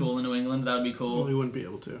to see Tool in New England. That would be cool. Well, you wouldn't be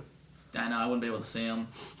able to. I know I wouldn't be able to see them.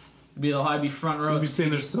 I'd be front row. You'd at be the seeing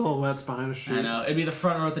TD their silhouettes behind a sheet. I know. It'd be the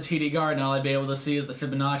front row at the TD Garden. All I'd be able to see is the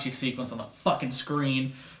Fibonacci sequence on the fucking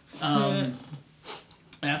screen.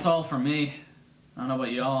 That's all from me. I don't know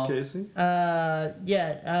about y'all. Casey?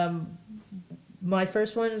 My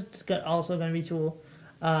first one is also going to be Tool.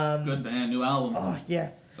 Good band, new album. Oh, yeah.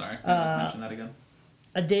 Sorry, I mention that again.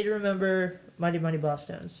 A Day to Remember, Mighty Mighty Boss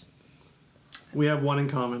Stones. We have one in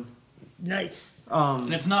common. Nice.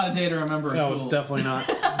 And it's not a day to remember. No, Tool. it's definitely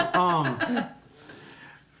not.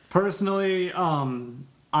 Personally,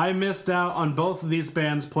 I missed out on both of these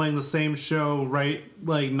bands playing the same show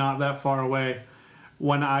not that far away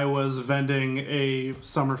when I was vending a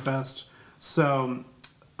Summerfest. So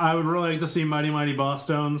I would really like to see Mighty Mighty Boss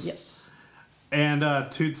Stones Yes. and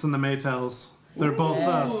Toots and the Maytals. They're both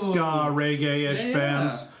ska, reggae-ish Yeah.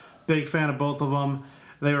 bands. Big fan of both of them.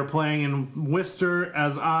 They were playing in Worcester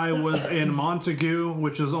as I was in Montague,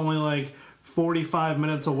 which is only like 45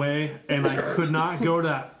 minutes away, and I could not go to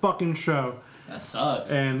that fucking show. That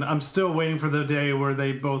sucks. And I'm still waiting for the day where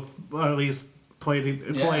they both at least play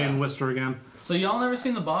in Worcester again. So y'all never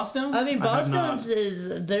seen the Boss Stones? I mean, I Boss have not.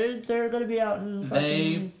 Stones they're going to be out in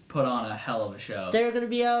They fucking put on a hell of a show. They're gonna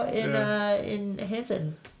be out in Yeah. in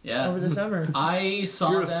Hampton Yeah. over the summer. I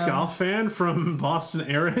saw You're a them. ska fan from Boston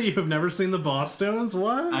area? You have never seen the Boston's?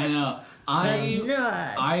 What? I know. That's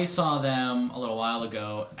nuts. I saw them a little while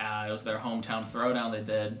ago. It was their hometown throwdown they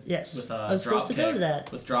did. Yes. With I was supposed to Dropkick. go to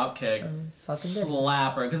that. With Dropkick. Fucking did.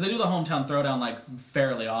 Slapper. Because they do the hometown throwdown like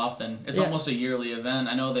fairly often. It's Yeah. almost a yearly event.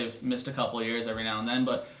 I know they've missed a couple of years every now and then,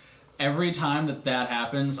 but every time that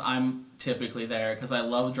happens, I'm typically there because I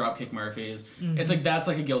love Dropkick Murphys. It's like that's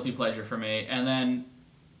like a guilty pleasure for me. And then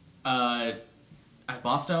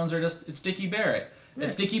Boston's are just it's Dickie Barrett.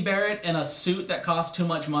 It's Dickie Barrett in a suit that costs too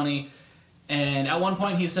much money. And at one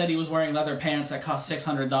point he said he was wearing leather pants that cost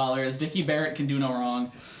 $600. Dickie Barrett can do no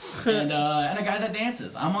wrong. And a guy that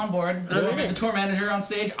dances. I'm on board. The tour manager on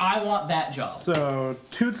stage. I want that job. So,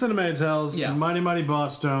 Toots and Maytals, Yeah. Mighty Mighty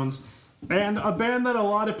Bosstones, and a band that a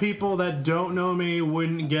lot of people that don't know me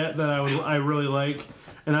wouldn't get that I really like,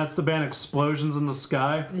 and that's the band Explosions in the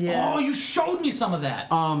Sky. Yeah. Oh, you showed me some of that.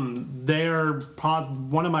 They're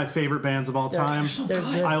one of my favorite bands of all time. They're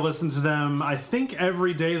good. I listen to them, I think,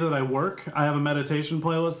 every day that I work. I have a meditation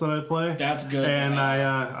playlist that I play. That's good to And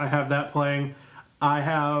have. I have that playing. I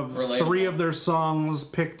have Relatable. 3 of their songs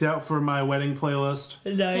picked out for my wedding playlist.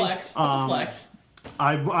 Nice. Flex. That's a flex.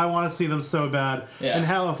 I want to see them so bad. Yeah. And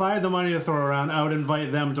hell, if I had the money to throw around, I would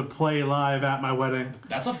invite them to play live at my wedding.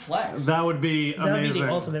 That's a flex. That would be That would be amazing.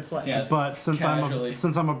 the ultimate flex. Yeah. But since I'm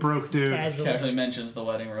a broke dude, Casually mentions the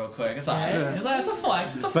wedding real quick. It's alright. Yeah. It's a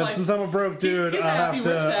flex. It's a but flex. since I'm a broke dude, he's I happy, have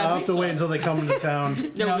we're to sad, I we have to wait suck. until they come into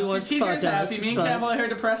town. Nobody wants to TJ's fuck happy. us. Me and Fine. Campbell are here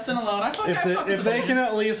depressed and alone. I fuck If they can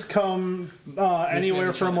at least come anywhere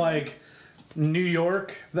each from other. like New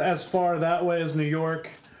York, as far that way as New York,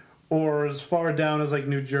 or as far down as like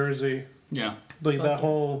New Jersey, Yeah. like that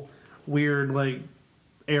whole weird like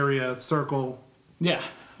area circle, Yeah.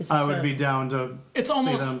 It's a I would shame. be down to It's see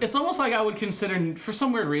almost them. it's almost like I would consider for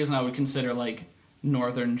some weird reason I would consider like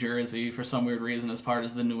Northern Jersey for some weird reason as part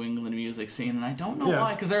of the New England music scene, and I don't know Yeah.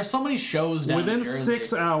 why because there are so many shows down Within in Jersey.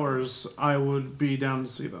 6 hours, I would be down to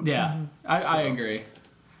see them. Yeah, I agree.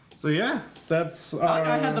 So yeah, that's.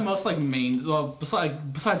 I had the most like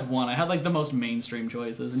besides one, I had like the most mainstream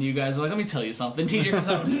choices, and you guys are like, let me tell you something. TJ comes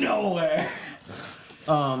out of nowhere.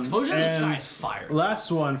 Explosion in the Sky and is fire.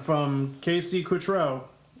 last one from Casey Coutreau.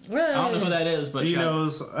 I don't know who that is, but He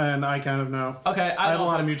shouts. knows, and I kind of know. Okay, I have a don't,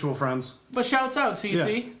 lot of mutual friends. but shouts out,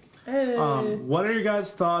 CC. What are your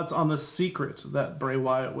guys' thoughts on the secret that Bray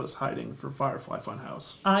Wyatt was hiding for Firefly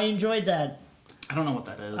Funhouse? I enjoyed that. I don't know what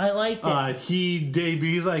that is. I liked it. He debuts,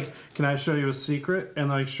 he's like, "Can I show you a secret?" And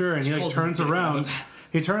like, sure. And he like pulls his turns dick around. out.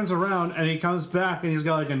 He turns around and he comes back and he's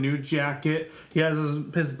got like a new jacket. He has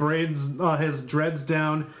his braids, his dreads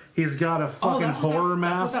down. He's got a fucking that's what horror that,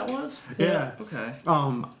 mask. That's what that was? Yeah. Okay.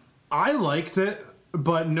 I liked it,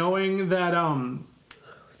 but knowing that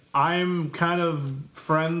I'm kind of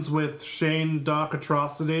friends with Shane Doc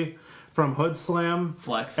Atrocity from Hood Slam.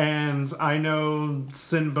 Flex. And I know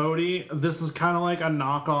Sin Bodhi. This is kind of like a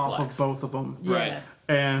knockoff Flex. of both of them. Right.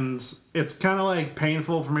 And it's kind of like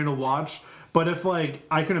painful for me to watch. But if like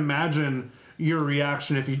I can imagine your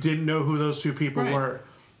reaction if you didn't know who those two people Right. were.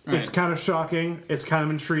 Right. It's kind of shocking. It's kind of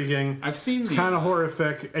intriguing. I've seen It's the- kind of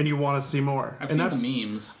horrific, and you want to see more. I've and seen that's, the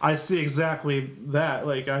memes. I see exactly that.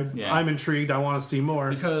 Like Yeah. I'm intrigued. I want to see more.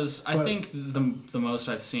 Because I But- think the most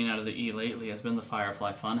I've seen out of the E lately has been the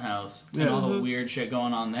Firefly Funhouse and Yeah. all the weird shit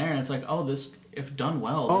going on there, and it's like, oh, this if done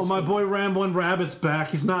well. Oh, this my could- boy Ramblin' Rabbit's back.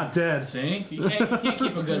 He's not dead. See, you can't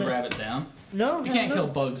keep a good rabbit down. No, You can't kill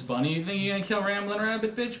Bugs Bunny. You think you're gonna kill Ramblin'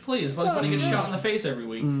 Rabbit, bitch? Please, Bugs Bunny gets shot in the face every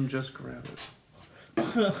week. Just grab it.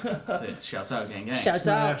 That's it. Shouts out, gang, gang. Shouts It's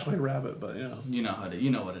not out. actually a rabbit, but you know. You know you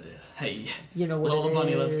know what it is. Hey, You know what Lola it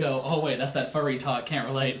Bunny, let's is. go. Oh wait, that's that furry talk. Can't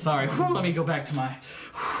relate. Sorry. Let me go back to my.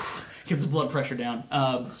 Get the blood pressure down.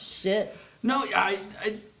 Shit. No,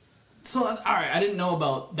 so all right. I didn't know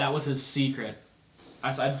about that was his secret.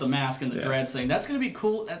 Aside the mask and the Yeah. dreads thing, that's gonna be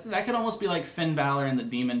cool. That could almost be like Finn Balor and the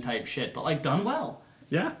demon type shit, but like done well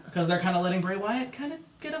Yeah. because they're kind of letting Bray Wyatt kind of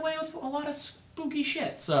get away with a lot of spooky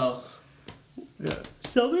shit. So Yeah.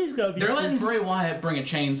 Somebody's got to be. they're letting Bray Wyatt bring a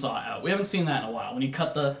chainsaw out. We haven't seen that in a while. When he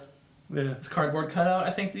cut Yeah. his cardboard cutout, I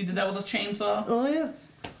think he did that with his chainsaw. Oh yeah.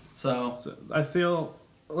 So I feel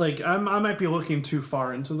like I might be looking too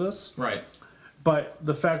far into this, right. but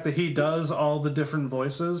the fact that he does all the different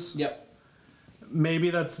voices, Yep. maybe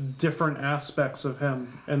that's different aspects of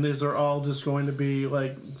him, and these are all just going to be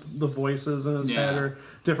like the voices in his head Yeah. or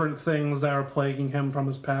different things that are plaguing him from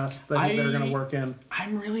his past that they're going to work in. I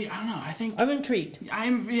don't know. I think I'm intrigued.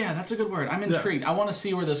 yeah, that's a good word. I'm intrigued. I want to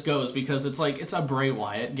see where this goes because it's like it's a Bray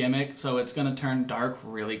Wyatt gimmick, so it's gonna turn dark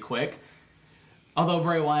really quick. Although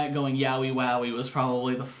Bray Wyatt going yowie wowie was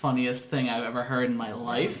probably the funniest thing I've ever heard in my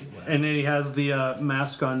life. And then he has the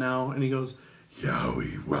mask on now, and he goes,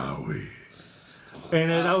 yowie wowie. And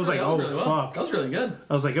then I was like, oh, really well. fuck. That was really good.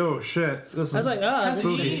 I was like, oh, shit. This is... I was like, oh, Has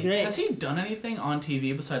this is great. has he done anything on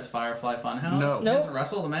TV besides Firefly Funhouse? No. He Nope. hasn't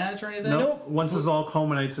wrestled a match or anything? Nope. Once this all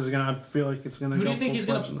culminates, I feel like it's going to Who go do you think he's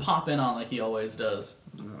going to full-fledged. pop in on like he always does?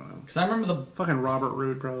 Because I remember Fucking Robert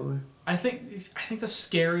Roode, probably. I think the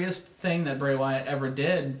scariest thing that Bray Wyatt ever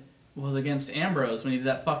did was against Ambrose when he did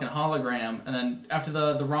that fucking hologram, and then after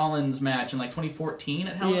the Rollins match in like 2014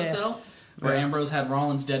 at Hell in a Cell, Yes. where Yeah. Ambrose had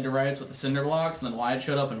Rollins dead to rights with the cinder blocks, and then Wyatt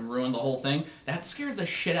showed up and ruined the whole thing. That scared the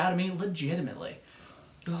shit out of me legitimately.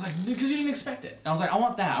 Because I was like, because you didn't expect it. And I was like, I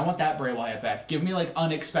want that Bray Wyatt back. Give me like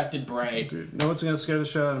unexpected Bray. Dude, know what's going to scare the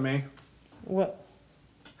shit out of me? What?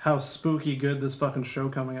 How spooky good this fucking show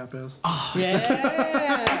coming up is.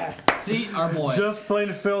 Yeah. See, our boy. Just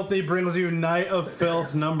Plain Filthy brings you Night of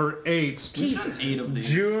Filth number 8. We've done 8 of these.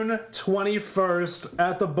 June 21st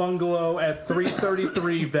at the Bungalow at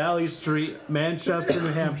 333 Valley Street, Manchester, New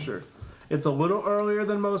Hampshire. It's a little earlier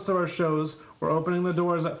than most of our shows. We're opening the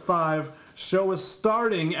doors at 5. Show is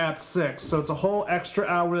starting at 6, so it's a whole extra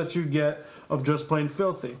hour that you get of Just Plain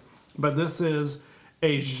Filthy. But this is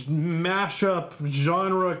a mashup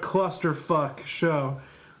genre clusterfuck show.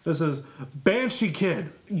 This is Banshee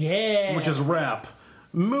Kid, Yeah. which is rap.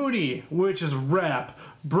 Moody, which is rap.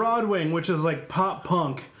 Broadwing, which is like pop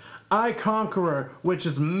punk. I Conqueror, which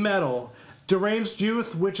is metal. Deranged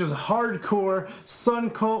Youth, which is hardcore. Sun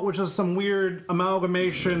Cult, which is some weird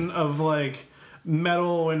amalgamation of like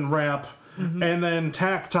metal and rap. And then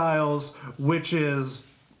Tactiles, which is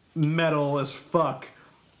metal as fuck.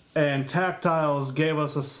 And Tactiles gave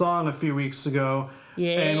us a song a few weeks ago.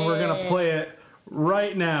 And we're going to play it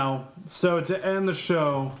right now. So to end the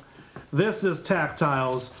show, this is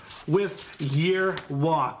Tactiles with Year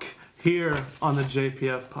Walk here on the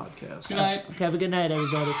JPF podcast. Good night. Have a good night,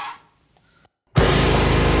 everybody.